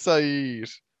 The great Saeed.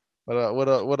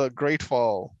 What a great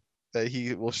fall that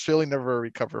he will surely never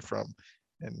recover from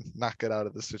and not get out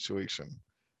of the situation.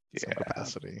 Some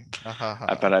capacity.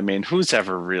 But I mean, who's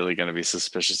ever really going to be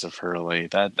suspicious of Hurley?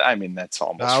 That's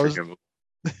almost forgivable.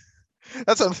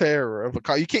 That's unfair.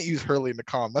 You can't use Hurley in the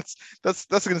com. That's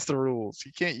against the rules.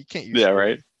 You can't use. Yeah,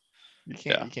 Hurley. Right. You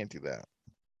can't do that.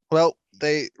 Well,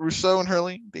 Rousseau and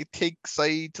Hurley, they take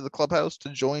Saeed to the clubhouse to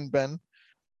join Ben.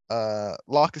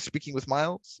 Locke is speaking with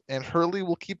Miles, and Hurley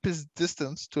will keep his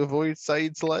distance to avoid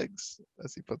Saeed's legs,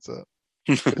 as he puts it.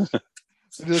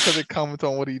 Just have to comment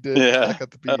on what he did back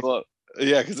at the beach.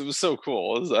 Because it was so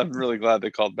cool. I'm really glad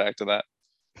they called back to that.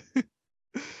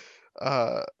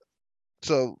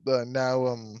 So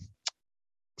now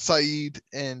Saeed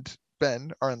and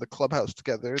Ben are in the clubhouse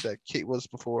together that Kate was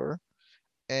before,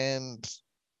 and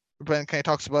Ben kind of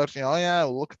talks about,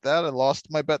 look at that. I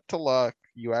lost my bet to Locke.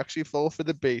 You actually fell for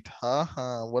the bait.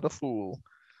 What a fool.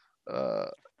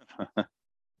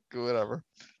 Whatever.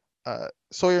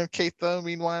 Sawyer and Kate, though,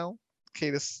 meanwhile,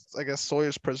 Kate is, I guess,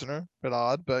 Sawyer's prisoner. A bit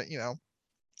odd, but,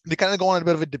 they kind of go on a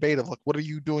bit of a debate of, like, what are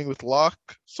you doing with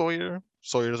Locke, Sawyer?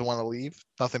 Sawyer doesn't want to leave.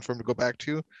 Nothing for him to go back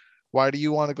to. Why do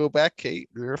you want to go back, Kate?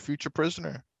 You're a future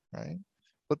prisoner, right?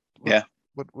 What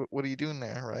are you doing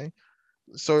there, right?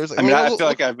 Sawyer's like, I feel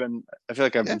like I've been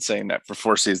saying that for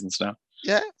 4 seasons now.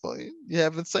 Yeah, well, you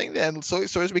have been saying that, and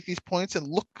Sawyer's making these points, and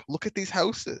look at these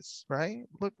houses, right?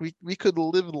 Look, we could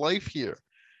live life here.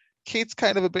 Kate's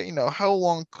kind of a bit, how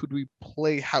long could we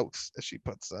play house, as she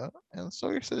puts it? And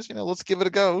Sawyer says, let's give it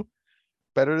a go.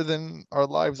 Better than our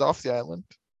lives off the island.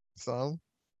 So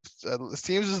it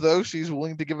seems as though she's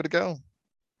willing to give it a go.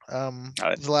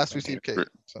 This is the last we see of Kate.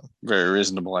 So very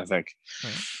reasonable, I think.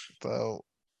 Right. So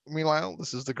meanwhile,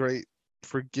 this is the great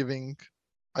forgiving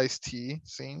iced tea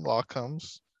scene. Locke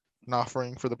comes, an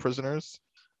offering for the prisoners.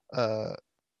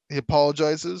 He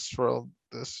apologizes for all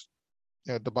this,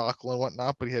 debacle and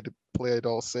whatnot, but he had to play it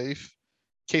all safe.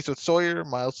 Case with Sawyer.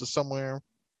 Miles is somewhere.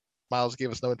 Miles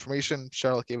gave us no information.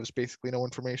 Charlotte gave us basically no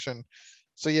information.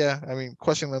 So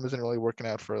questioning them isn't really working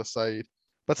out for Saeed.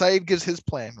 But Saeed gives his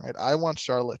plan, right? I want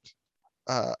Charlotte.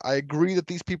 I agree that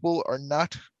these people are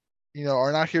not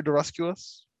here to rescue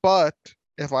us. But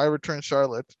if I return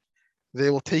Charlotte, they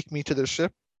will take me to their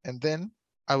ship, and then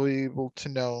I will be able to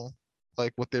know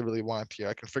what they really want here.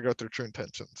 I can figure out their true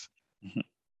intentions. Mm-hmm.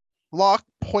 Locke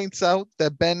points out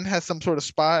that Ben has some sort of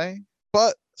spy,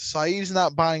 but Saeed's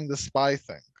not buying the spy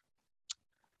thing.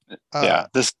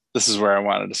 This is where I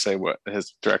wanted to say what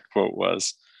his direct quote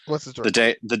was. What's his direct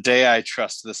quote? The day I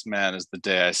trust this man is the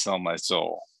day I sell my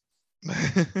soul.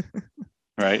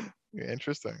 Right? Yeah,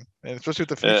 interesting. And especially with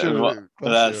the future. It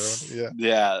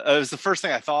was the first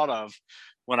thing I thought of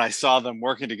when I saw them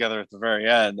working together at the very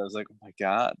end. I was like, oh my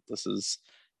God,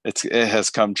 it has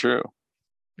come true.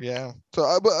 Yeah.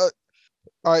 So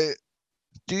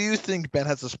do you think Ben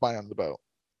has a spy on the boat?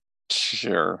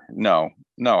 Sure. No,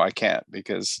 I can't,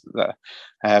 because I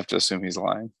have to assume he's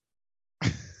lying.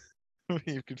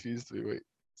 You're confused me. Wait,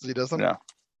 so he doesn't? No.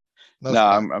 No,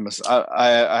 No,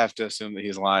 I have to assume that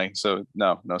he's lying. So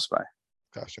no spy.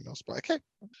 Gotcha, no spy. Okay.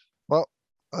 Well,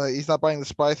 he's not buying the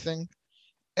spy thing,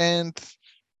 and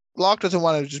Locke doesn't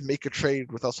want to just make a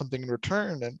trade without something in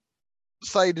return. And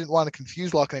Saeed didn't want to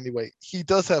confuse Locke in any way. He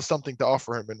does have something to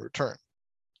offer him in return.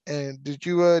 And did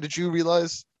you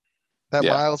realize that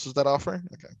Yeah. Miles was that offer?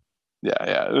 Okay.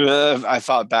 Yeah. I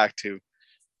thought back to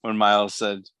when Miles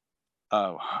said,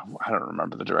 I don't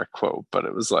remember the direct quote, but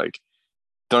it was like,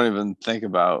 don't even think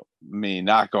about me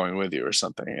not going with you or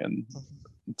something. And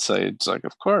Saeed's like,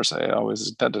 of course, I always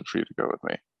intended for you to go with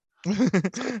me.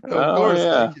 Of course,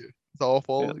 thank you.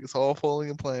 It's all falling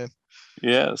in plan.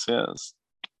 Yes.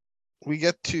 We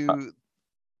get to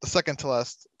the second to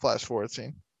last flash forward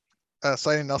scene.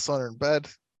 Saeed and Elsa are in bed.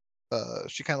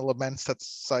 She kind of laments that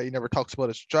Saeed never talks about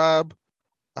his job.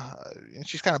 And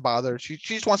she's kind of bothered. She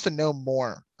just wants to know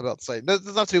more about Saeed. That's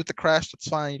nothing to do with the crash. That's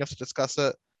fine. You don't have to discuss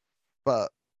it.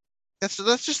 But that's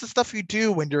just the stuff you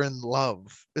do when you're in love,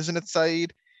 isn't it,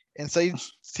 Saeed? And Saeed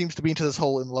seems to be into this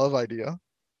whole in love idea.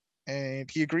 And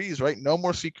he agrees, right? No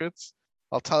more secrets.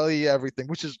 I'll tell you everything,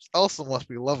 which is Elsa must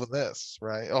be loving this,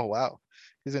 right? Oh, wow.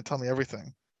 He's going to tell me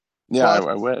everything. Yeah,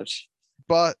 I wish.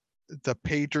 But the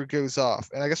pager goes off.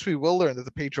 And I guess we will learn that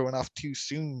the pager went off too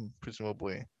soon,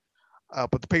 presumably.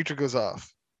 But the pager goes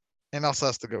off. And Elsa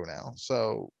has to go now.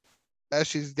 So as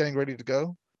she's getting ready to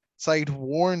go, Saeed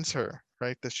warns her,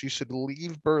 right, that she should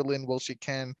leave Berlin while she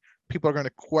can. People are going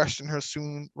to question her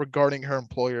soon regarding her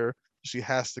employer. She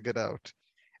has to get out.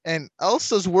 And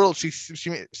Elsa's world, she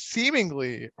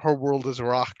seemingly her world is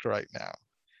rocked right now.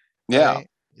 Yeah. Right?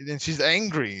 And she's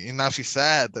angry, and now she's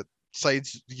sad that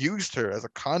Saeed's used her as a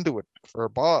conduit for her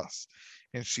boss.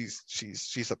 And she's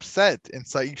upset, and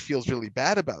Saeed feels really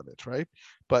bad about it, right?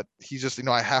 But he's just,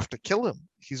 I have to kill him.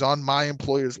 He's on my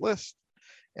employer's list.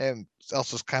 And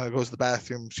Elsa kind of goes to the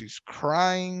bathroom. She's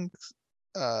crying.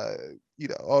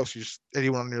 She's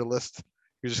anyone on your list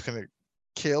you're just gonna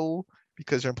kill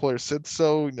because your employer said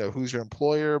so. Who's your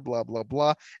employer? Blah blah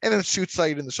blah. And then shoots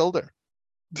Saeed in the shoulder.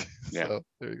 Yeah. So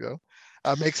there you go.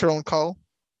 Makes her own call.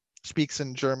 Speaks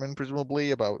in German,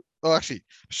 presumably about. Oh, actually,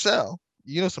 Michelle,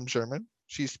 you know some German.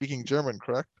 She's speaking German,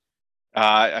 correct?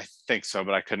 I think so,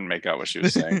 but I couldn't make out what she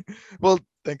was saying. Well,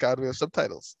 thank God we have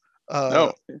subtitles.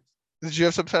 No. Did you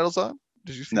have subtitles on?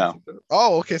 Did you see? No.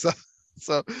 Oh, okay.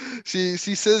 So she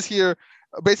says here,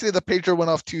 basically the pager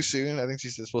went off too soon. I think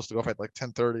she's supposed to go off at like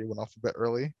 10:30. Went off a bit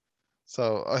early.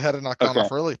 So I had it not gone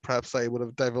off early. Perhaps I would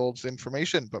have divulged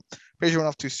information, but pager went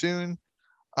off too soon.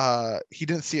 He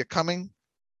didn't see it coming.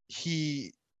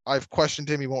 I've questioned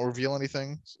him. He won't reveal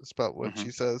anything. It's about what she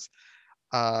says.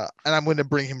 And I'm going to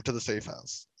bring him to the safe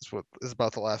house. Is what is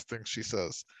about the last thing she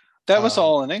says. That was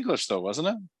all in English, though, wasn't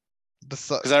it?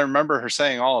 Because I remember her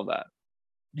saying all of that.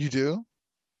 You do?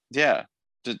 Yeah.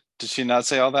 Did she not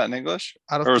say all that in English?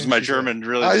 I don't. Or was my German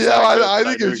really? I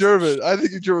think you're German. I think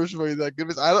your German is really that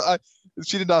good.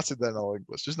 She did not say that in all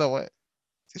English. There's no way.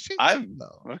 Did she?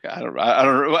 No. Okay. I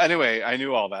don't. Anyway, I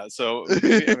knew all that, so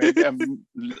maybe I'm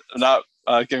not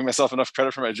giving myself enough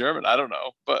credit for my German. I don't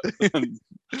know, but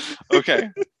okay.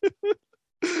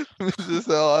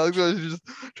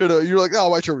 You're like, oh,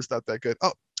 my German's not that good.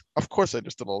 Oh, of course I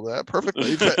understood all that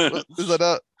perfectly. Is that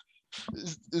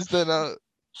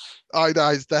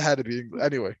that had to be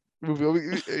anyway.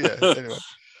 Yeah. Anyway,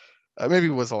 maybe it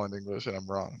was all in English and I'm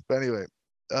wrong. But anyway,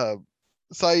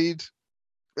 Saeed.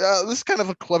 This is kind of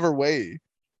a clever way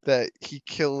that he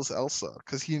kills Elsa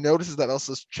because he notices that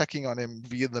Elsa's checking on him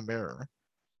via the mirror.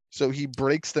 So he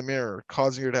breaks the mirror,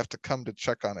 causing her to have to come to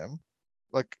check on him,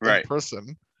 like in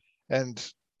person.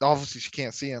 And obviously she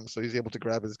can't see him, so he's able to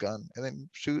grab his gun and then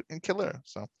shoot and kill her.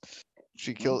 So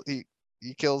he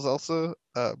kills Elsa.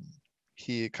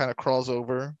 He kind of crawls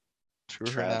over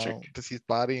to her now to see his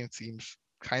body and seems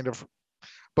kind of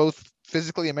both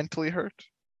physically and mentally hurt.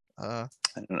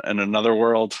 In another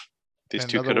world, these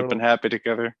two could have been happy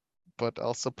together. But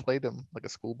Elsa played him like a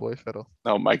schoolboy fiddle.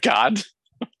 Oh my God.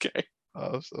 Okay.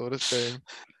 Oh, so what a shame.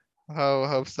 How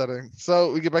upsetting.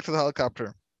 So we get back to the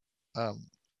helicopter.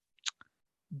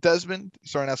 Desmond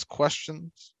starting to ask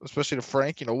questions, especially to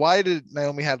Frank. Why did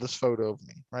Naomi have this photo of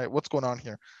me? Right? What's going on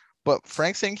here? But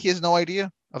Frank's saying he has no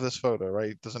idea of this photo,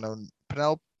 right? Doesn't know.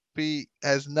 Penelope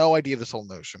has no idea of this whole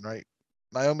notion, right?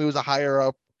 Naomi was a higher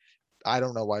up. I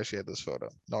don't know why she had this photo.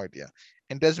 No idea.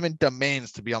 And Desmond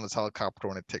demands to be on this helicopter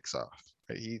when it takes off.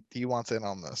 Right? He wants in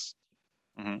on this.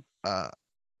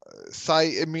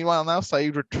 Meanwhile, now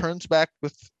Saeed returns back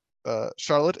with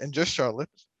Charlotte and just Charlotte.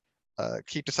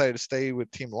 Keith decided to stay with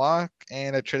Team Locke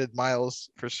and had traded Miles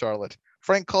for Charlotte.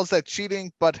 Frank calls that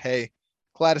cheating, but hey,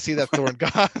 glad to see that Thorn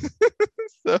gone.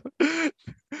 So,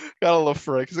 got a little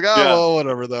Frank. He's like, oh, Yeah. well,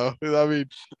 whatever, though.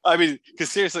 I mean, because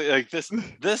seriously, like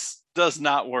this does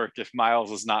not work if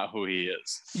Miles is not who he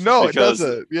is. No, it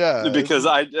doesn't. Yeah. Because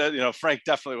Frank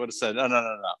definitely would have said,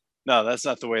 no, that's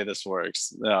not the way this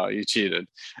works. No, you cheated.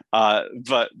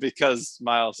 But because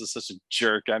Miles is such a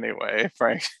jerk anyway,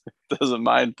 Frank doesn't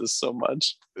mind this so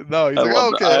much. No, he's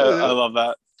like, okay. I love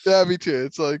that. Yeah, me too.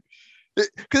 It's like,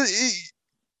 because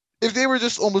if they were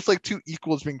just almost like two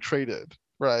equals being traded,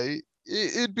 right?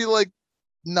 It'd be like,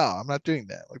 no, I'm not doing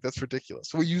that. Like, that's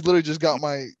ridiculous. Well, you literally just got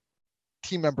my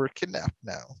team member kidnapped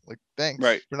now. Like, thanks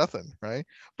for nothing, right?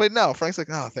 But no, Frank's like,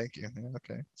 oh, thank you. Yeah,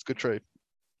 okay, it's a good trade.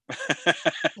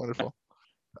 Wonderful.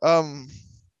 And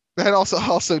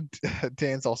also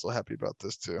Dan's also happy about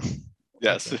this too.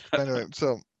 Yes. Okay. Anyway,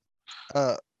 so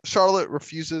Charlotte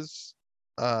refuses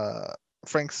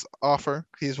Frank's offer.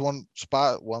 He has one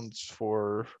spot. One's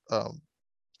for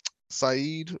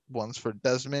Sayid, one's for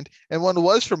Desmond, and one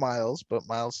was for Miles, but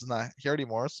Miles is not here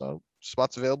anymore, so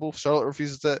spots available. Charlotte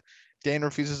refuses it. Dan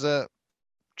refuses it.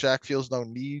 Jack feels no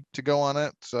need to go on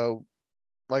it. So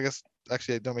I guess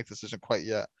actually I don't make the decision quite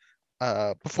yet.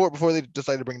 Before they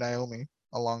decide to bring Naomi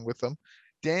along with them,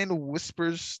 Dan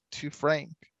whispers to Frank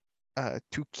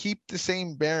to keep the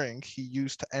same bearing he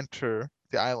used to enter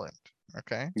the island.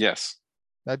 Okay. Yes.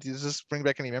 Now, does this bring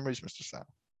back any memories, Mr. Sal?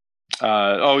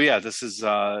 This is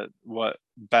what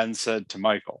Ben said to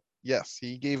Michael. Yes,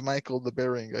 he gave Michael the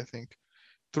bearing, I think.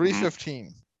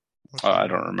 315. Mm-hmm. I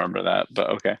don't remember that, but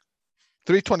okay.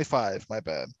 325, my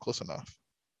bad. Close enough.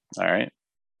 All right.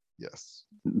 Yes.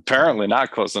 Apparently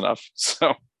not close enough.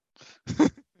 So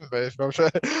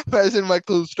imagine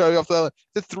Michael starting off the island.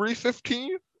 Is it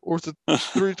 315 or is it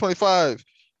 325?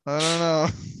 I don't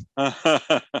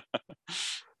know.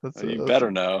 You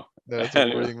better know. That's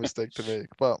a wording mistake to make.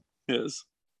 But yes.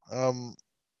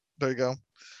 There you go.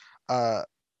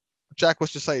 Jack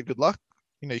was just Sayid good luck.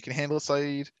 You can handle it,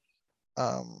 Sayid.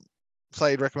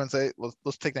 Sayid recommends, hey,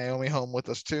 let's take Naomi home with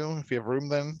us too, if you have room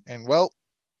then. And well,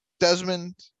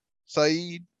 Desmond,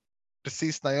 Sayid,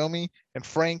 deceased Naomi, and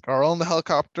Frank are on the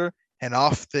helicopter, and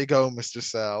off they go, Mr.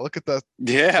 Sal. Look at that.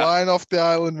 Yeah. Flying off the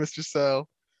island, Mr. Sal.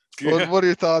 Yeah. What are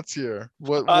your thoughts here?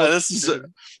 This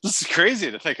is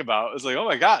crazy to think about. It's like, oh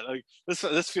my god, like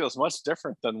this feels much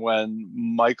different than when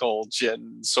Michael,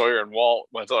 Jin, Sawyer, and Walt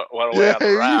went away on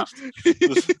the raft.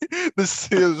 This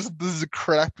is a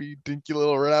crappy, dinky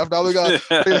little raft. Now they got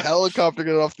a helicopter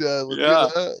getting off the island. Yeah.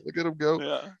 Look at them go.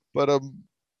 Yeah. But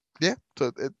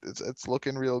so it's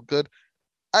looking real good.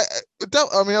 I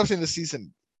mean, obviously in the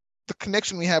season, the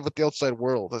connection we have with the outside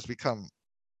world has become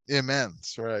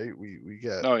immense, right? We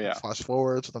get flash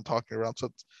forwards with them talking around, so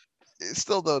it's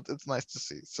still though it's nice to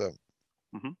see. So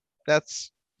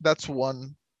that's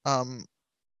one. Well,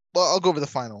 I'll go over the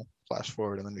final flash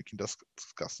forward and then we can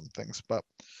discuss some things. But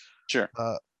sure.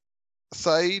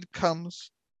 Sayid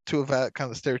comes to a vet,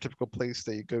 kind of the stereotypical place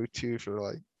that you go to if you're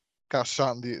like got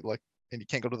shot in the and you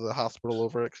can't go to the hospital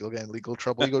over it because you'll get in legal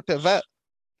trouble. You go to a vet.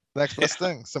 The next best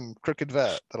thing, some crooked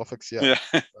vet that'll fix you up. Yeah.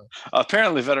 So.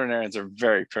 Apparently, veterinarians are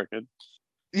very crooked.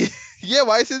 Yeah,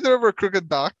 why is there ever a crooked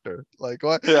doctor? Like,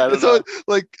 what? Yeah, so,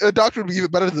 like, a doctor would be even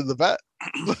better than the vet.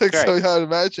 Like, right. So I'd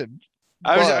imagine.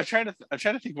 I'm trying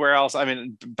to think where else. I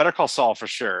mean, Better Call Saul for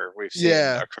sure. We've seen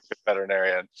a crooked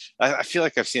veterinarian. I feel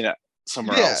like I've seen it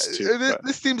somewhere else too.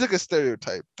 This seems like a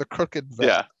stereotype. The crooked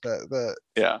vet.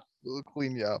 Yeah. Will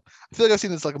clean you up. I feel like I've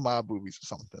seen this like mob movies or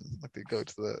something. Like they go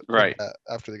to the vet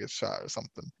after they get shot or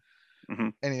something. Mm-hmm.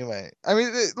 Anyway, I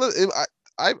mean,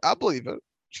 I believe it.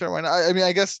 Sure, why not? I mean,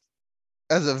 I guess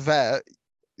as a vet,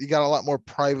 you got a lot more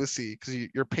privacy because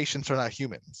your patients are not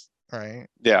humans, right?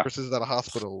 Yeah. Versus at a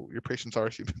hospital, your patients are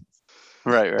humans.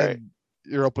 Right. And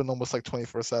you're open almost like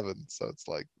 24/7, so it's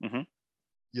like,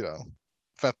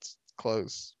 vet's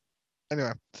close.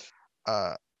 Anyway,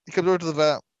 he comes over to the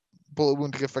vet. Bullet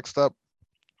wound to get fixed up.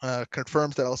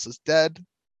 Confirms that Elsa's dead.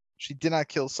 She did not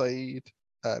kill Sayid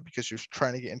because she was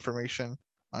trying to get information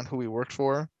on who he worked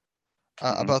for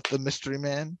about the mystery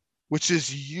man, which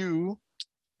is you,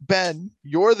 Ben.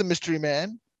 You're the mystery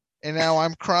man, and now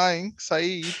I'm crying,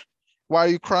 Sayid. Why are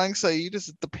you crying, Sayid? Is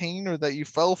it the pain or that you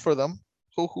fell for them?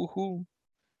 You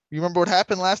remember what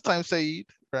happened last time, Sayid,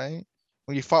 right?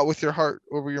 When you fought with your heart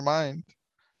over your mind.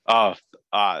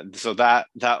 So that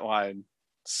line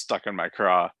stuck in my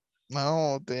craw.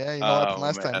 No, what happened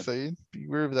last time, Sayid. Be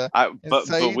aware of that.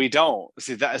 But we don't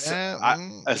see that.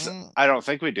 I don't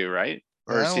think we do, right?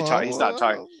 Or is he talking? He's not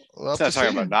talking. He's not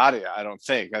talking about Nadia. I don't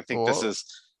think. I think this is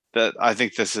that. I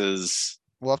think this is.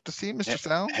 We'll have to see, Mr.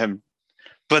 Sal. Him,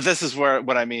 but this is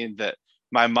what I mean. That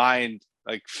my mind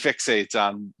like fixates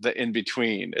on the in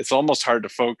between. It's almost hard to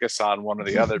focus on one or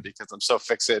the other because I'm so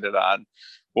fixated on,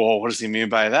 well, what does he mean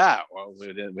by that? Well, we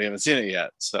haven't seen it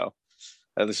yet, so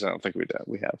at least I don't think we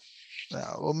have.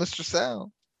 Yeah, well, Mr.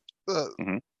 Sal,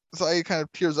 Mhm. so he kind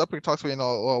of tears up and talks about,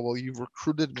 oh, well, you've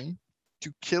recruited me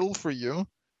to kill for you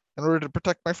in order to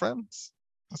protect my friends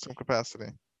in some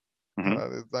capacity.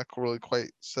 Mhm. It's not really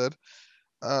quite said.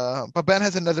 But Ben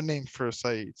has another name for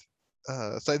Sayid.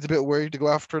 Sayid's a bit worried to go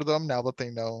after them now that they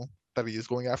know that he is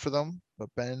going after them. But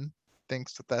Ben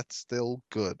thinks that that's still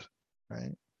good,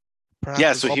 right? Perhaps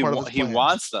Yeah, it's so all part of his he plan.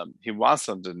 wants them. He wants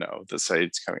them to know that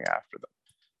Said's coming after them.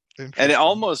 And it Interesting.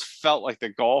 almost felt like the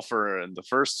golfer in the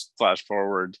first flash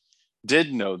forward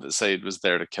did know that Said was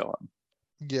there to kill him.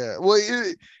 Yeah, well,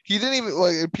 he didn't even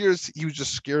like. It appears he was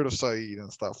just scared of Sayid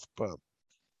and stuff, but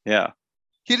Yeah,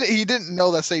 he didn't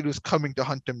know that Sayid was coming to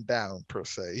hunt him down per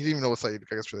se. He didn't even know what Sayid,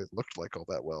 I guess, really looked like all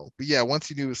that well. But yeah, once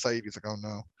he knew it was Sayid, he's like, oh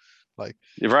no, like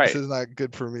you're this right. is not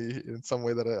good for me in some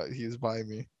way that he is by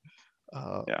me.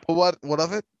 Yeah. But what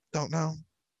of it? Don't know.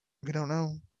 We don't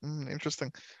know.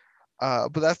 Interesting.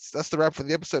 But that's the wrap for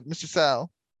the episode, Mr. Sal.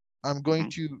 I'm going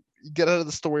to get out of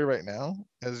the story right now,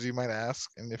 as you might ask,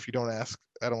 and if you don't ask,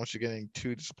 I don't want you getting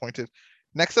too disappointed.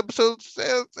 Next episode,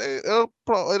 it'll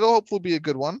hopefully be a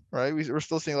good one, right? We're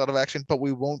still seeing a lot of action, but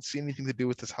we won't see anything to do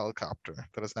with this helicopter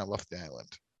that has now left the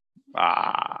island.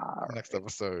 Next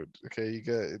episode, okay?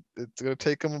 It's gonna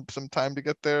take them some time to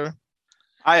get there.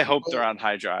 I hope they're on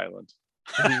Hydra Island.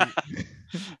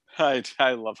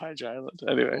 I love Hydra Island.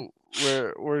 Anyway,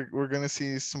 we're gonna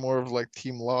see some more of like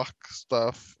Team Lock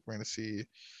stuff. We're gonna see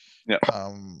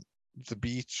the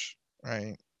beach,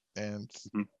 right, and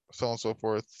so on and so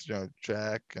forth.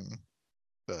 Jack and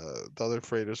the other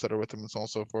freighters that are with him, and so on and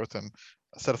so forth, and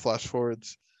a set of flash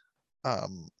forwards. But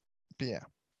yeah,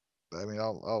 I mean,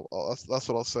 I'll that's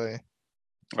what I'll say.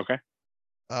 Okay.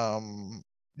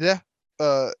 Yeah.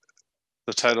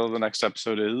 The title of the next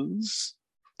episode is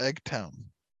Eggtown.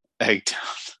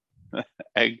 Eggtown.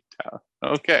 Eggtown.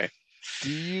 Okay.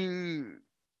 Do you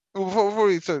before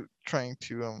we start trying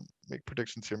to make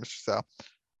predictions here, Mr. Sal,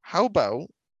 how about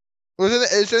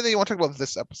is there anything you want to talk about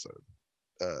this episode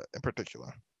in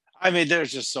particular? I mean,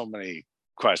 there's just so many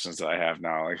questions that I have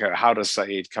now. Like, how does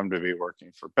Sayid come to be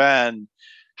working for Ben?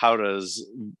 How does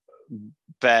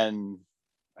Ben?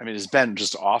 I mean, is Ben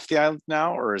just off the island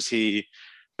now, or is he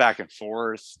back and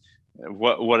forth?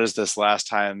 What is this last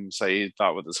time Sayid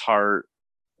thought with his heart?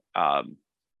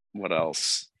 What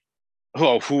else?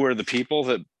 Who are the people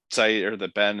that Sayid or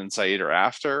that Ben and Sayid are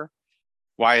after?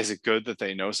 Why is it good that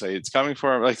they know Sayid's coming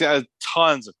for him? Like,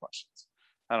 tons of questions.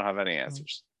 I don't have any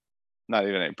answers. Not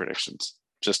even any predictions.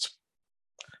 Just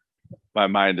my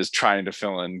mind is trying to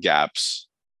fill in gaps,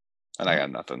 and I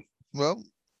got nothing. Well,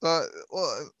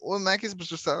 in that case,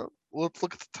 Mr. Sal, let's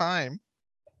look at the time.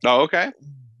 Oh, okay.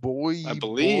 Boy, I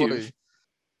believe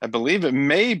it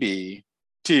may be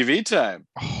TV time.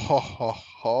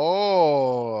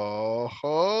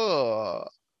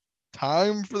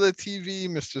 Time for the TV,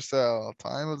 Mr. Sal.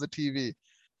 Time of the TV.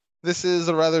 This is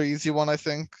a rather easy one, I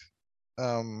think.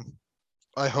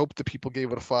 I hope the people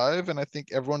gave it a 5, and I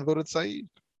think everyone voted Sayid.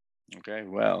 Okay,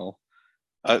 well,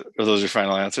 are those your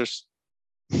final answers?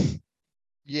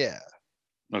 Yeah.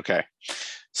 Okay.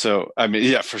 So, I mean,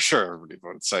 yeah, for sure, everybody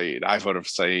voted Sayid. I voted for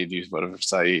Sayid. You voted for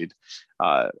Sayid.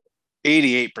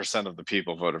 88% of the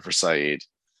people voted for Sayid.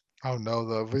 Oh no,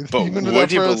 though. But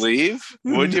would you believe?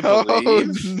 Would you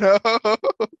believe? No.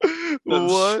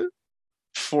 What?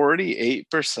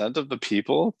 48% of the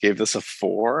people gave this a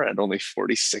 4, and only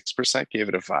 46% gave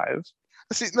it a 5.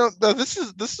 See, no, this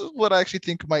is what I actually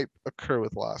think might occur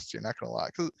with Lost. You're not gonna lie,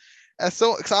 because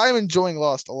I'm enjoying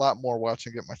Lost a lot more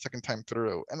watching it my second time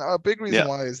through, and a big reason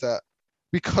why is that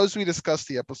because we discussed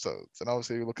the episodes, and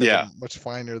obviously we look at them much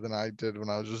finer than I did when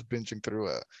I was just binging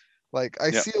through it. Like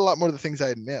I see a lot more of the things I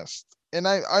had missed, and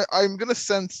I'm gonna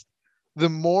sense the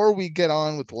more we get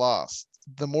on with Lost,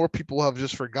 the more people have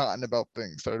just forgotten about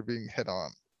things that are being hit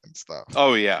on and stuff.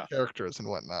 Oh yeah, characters and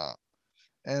whatnot.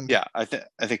 And yeah, I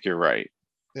think you're right.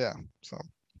 Yeah, so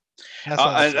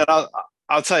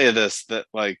I'll tell you this, that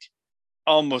like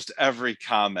almost every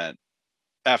comment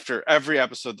after every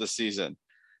episode this season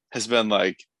has been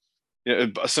like,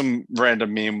 some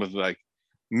random meme with like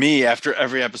me after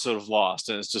every episode of Lost,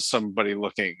 and it's just somebody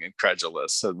looking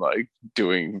incredulous and like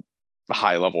doing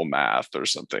high level math or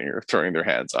something, or throwing their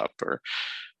hands up, or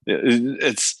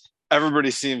it's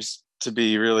everybody seems to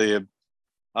be really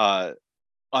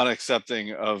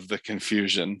unaccepting of the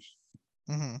confusion.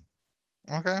 Mm-hmm.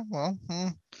 Okay, well,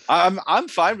 I'm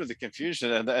fine with the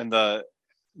confusion and the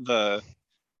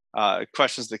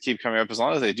questions that keep coming up, as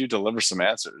long as they do deliver some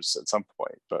answers at some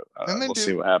point. But we'll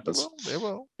see what happens. They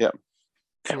will. Yeah.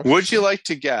 Would you like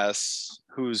to guess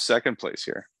who's second place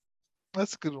here?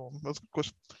 That's a good one. That's a good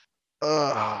question.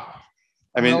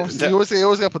 I mean, you always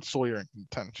got to put Sawyer in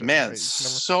contention. Man, right?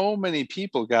 so many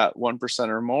people got 1%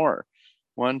 or more.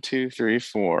 1, 2, 3,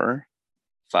 4,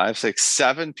 5, 6,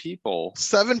 7 people.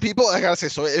 7 people. I gotta say,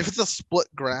 Sawyer. If it's a split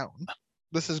ground,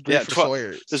 this is great for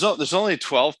Sawyer. There's only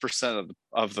 12%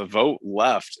 of the vote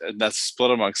left, and that's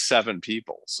split among 7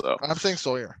 people. So I'm saying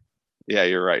Sawyer. Yeah,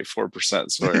 you're right.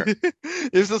 4% Sawyer.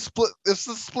 It's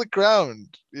a split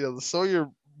ground. The Sawyer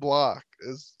block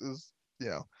is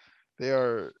they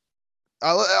are.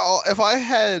 If I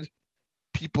had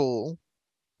people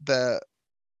that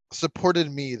supported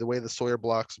me the way the Sawyer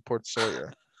block supports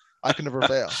Sawyer, I can never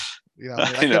fail.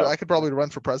 I could probably run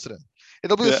for president.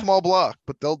 It'll be a small block,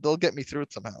 but they'll get me through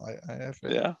it somehow. I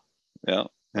feel. Yeah.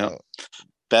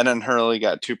 Ben and Hurley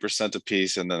got 2%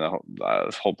 apiece, and then a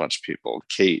whole bunch of people.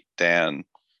 Kate, Dan,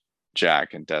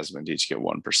 Jack, and Desmond each get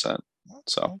 1%.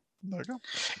 So there you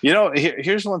go.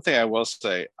 Here's one thing I will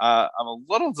say. I'm a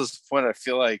little disappointed. I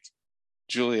feel like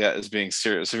Juliet is being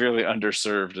severely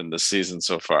underserved in this season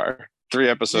so far. 3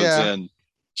 episodes in,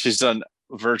 she's done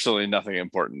virtually nothing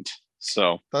important.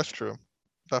 So that's true.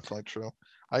 Definitely true.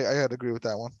 I gotta agree with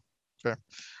that one. Fair.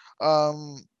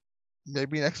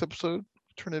 Maybe next episode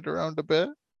turn it around a bit.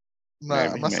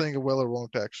 I'm not saying it will or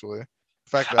won't actually. In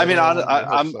fact,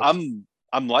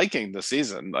 I'm liking the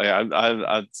season.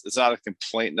 It's not a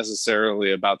complaint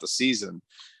necessarily about the season,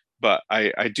 but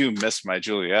I do miss my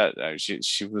Juliet.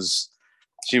 She was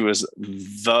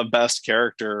the best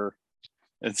character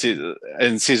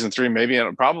in season 3, maybe,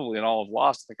 and probably in all of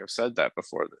Lost. I think I've said that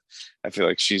before. I feel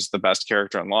like she's the best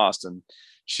character in Lost, and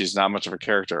she's not much of a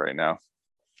character right now.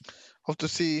 Hope to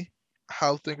see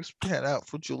how things pan out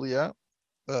for Juliet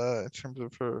in terms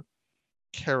of her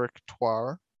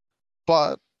character.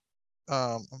 But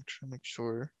I'm trying to make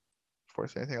sure before I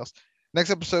say anything else. Next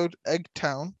episode,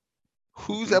 Eggtown.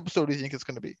 Whose episode do you think it's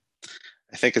going to be?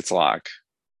 I think it's Locke.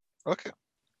 Okay.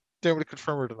 Do you want me to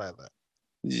confirm or deny that?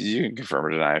 You can confirm or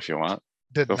deny if you want.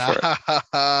 Denied.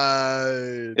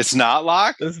 It's not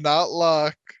Locke? It's not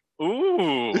Locke.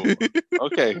 Ooh.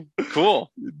 Okay.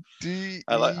 Cool.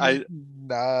 I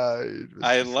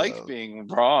like being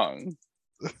wrong.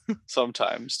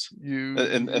 Sometimes.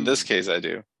 In this case, I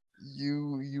do.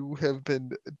 You have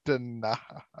been denied.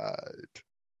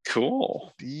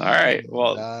 Cool. All right.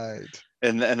 Well,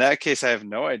 in that case, I have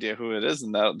no idea who it is,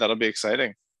 and that'll be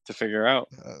exciting to figure out.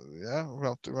 We'll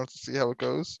have to see how it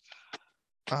goes.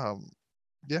 I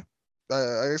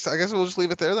guess we'll just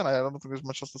leave it there then. I don't think there's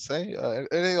much else to say.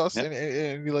 Anything else? Yeah.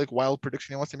 Any like wild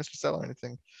prediction you want to say, Mr. Stella, or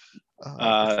anything?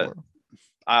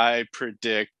 I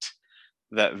predict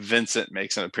that Vincent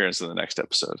makes an appearance in the next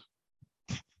episode.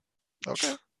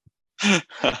 Okay.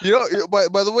 By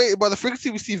the way, by the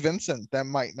frequency we see Vincent, that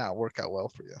might not work out well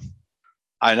for you.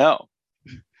 I know.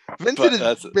 Vincent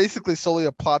is basically solely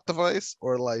a plot device,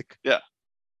 or like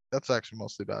that's actually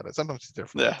mostly about it. Sometimes he's there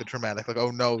for like the dramatic, like, oh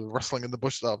no, wrestling in the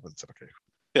bush stuff. Vincent, okay.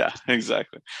 Yeah,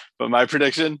 exactly. But my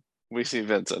prediction, we see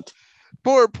Vincent.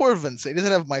 Poor Vincent. He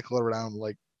doesn't have Michael around,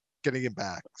 like getting him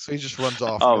back, so he just runs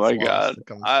off. Oh my god!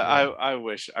 I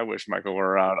wish Michael were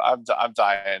around. I'm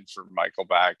dying for Michael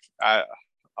back.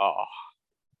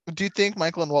 Do you think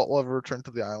Michael and Walt will ever return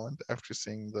to the island after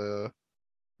seeing the?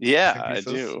 Yeah, I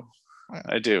do. Yeah.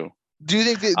 I do. Do you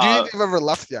think they've ever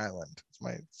left the island? That's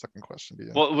my second question to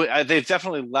you. Well, they've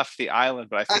definitely left the island,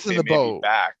 but I think they may be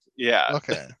back. Yeah.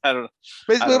 Okay. I don't.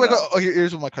 Basically,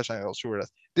 here's what my question. I also read.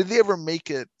 Did they ever make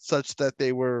it such that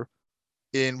they were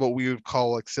in what we would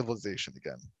call like civilization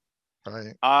again?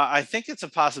 Right. I think it's a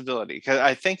possibility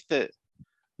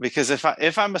because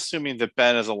if I'm assuming that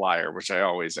Ben is a liar, which I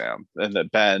always am, and that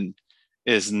Ben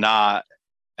does not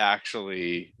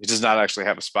actually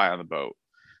have a spy on the boat.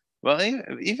 Well,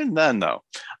 even then, though,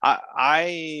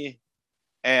 I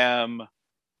am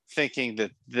thinking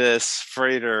that this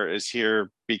freighter is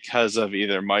here because of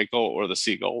either Michael or the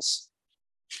seagulls.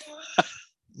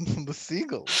 The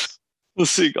seagulls. The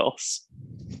seagulls.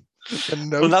 The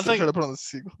notes nothing to put on the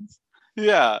seagulls.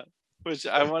 Yeah, which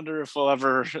I wonder if we'll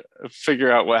ever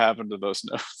figure out what happened to those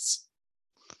notes.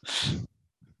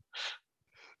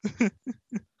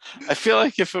 I feel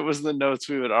like if it was the notes,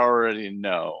 we would already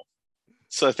know.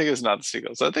 So I think it's not the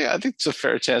seagulls. I think it's a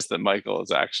fair chance that Michael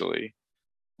is actually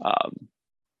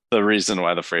the reason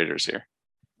why the freighter's here.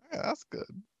 Yeah, that's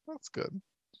good. That's good.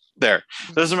 There.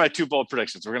 Those are my 2 bold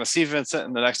predictions. We're going to see Vincent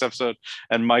in the next episode,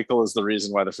 and Michael is the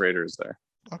reason why the freighter is there.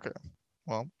 Okay.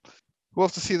 Well, we'll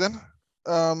have to see then.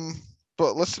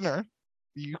 But listener,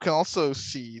 you can also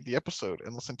see the episode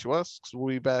and listen to us because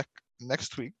we'll be back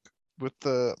next week with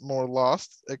the more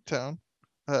Lost Eggtown.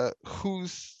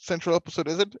 Whose central episode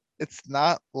is it? It's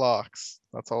not Locke's.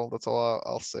 That's all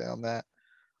I'll say on that.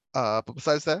 But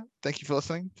besides that, thank you for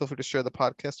listening. Feel free to share the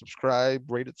podcast, subscribe,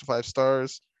 rate it to 5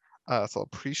 stars. It's all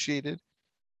appreciated.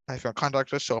 If you want to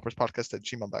contact us,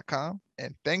 showupperspodcast@gmail.com.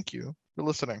 And thank you for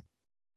listening.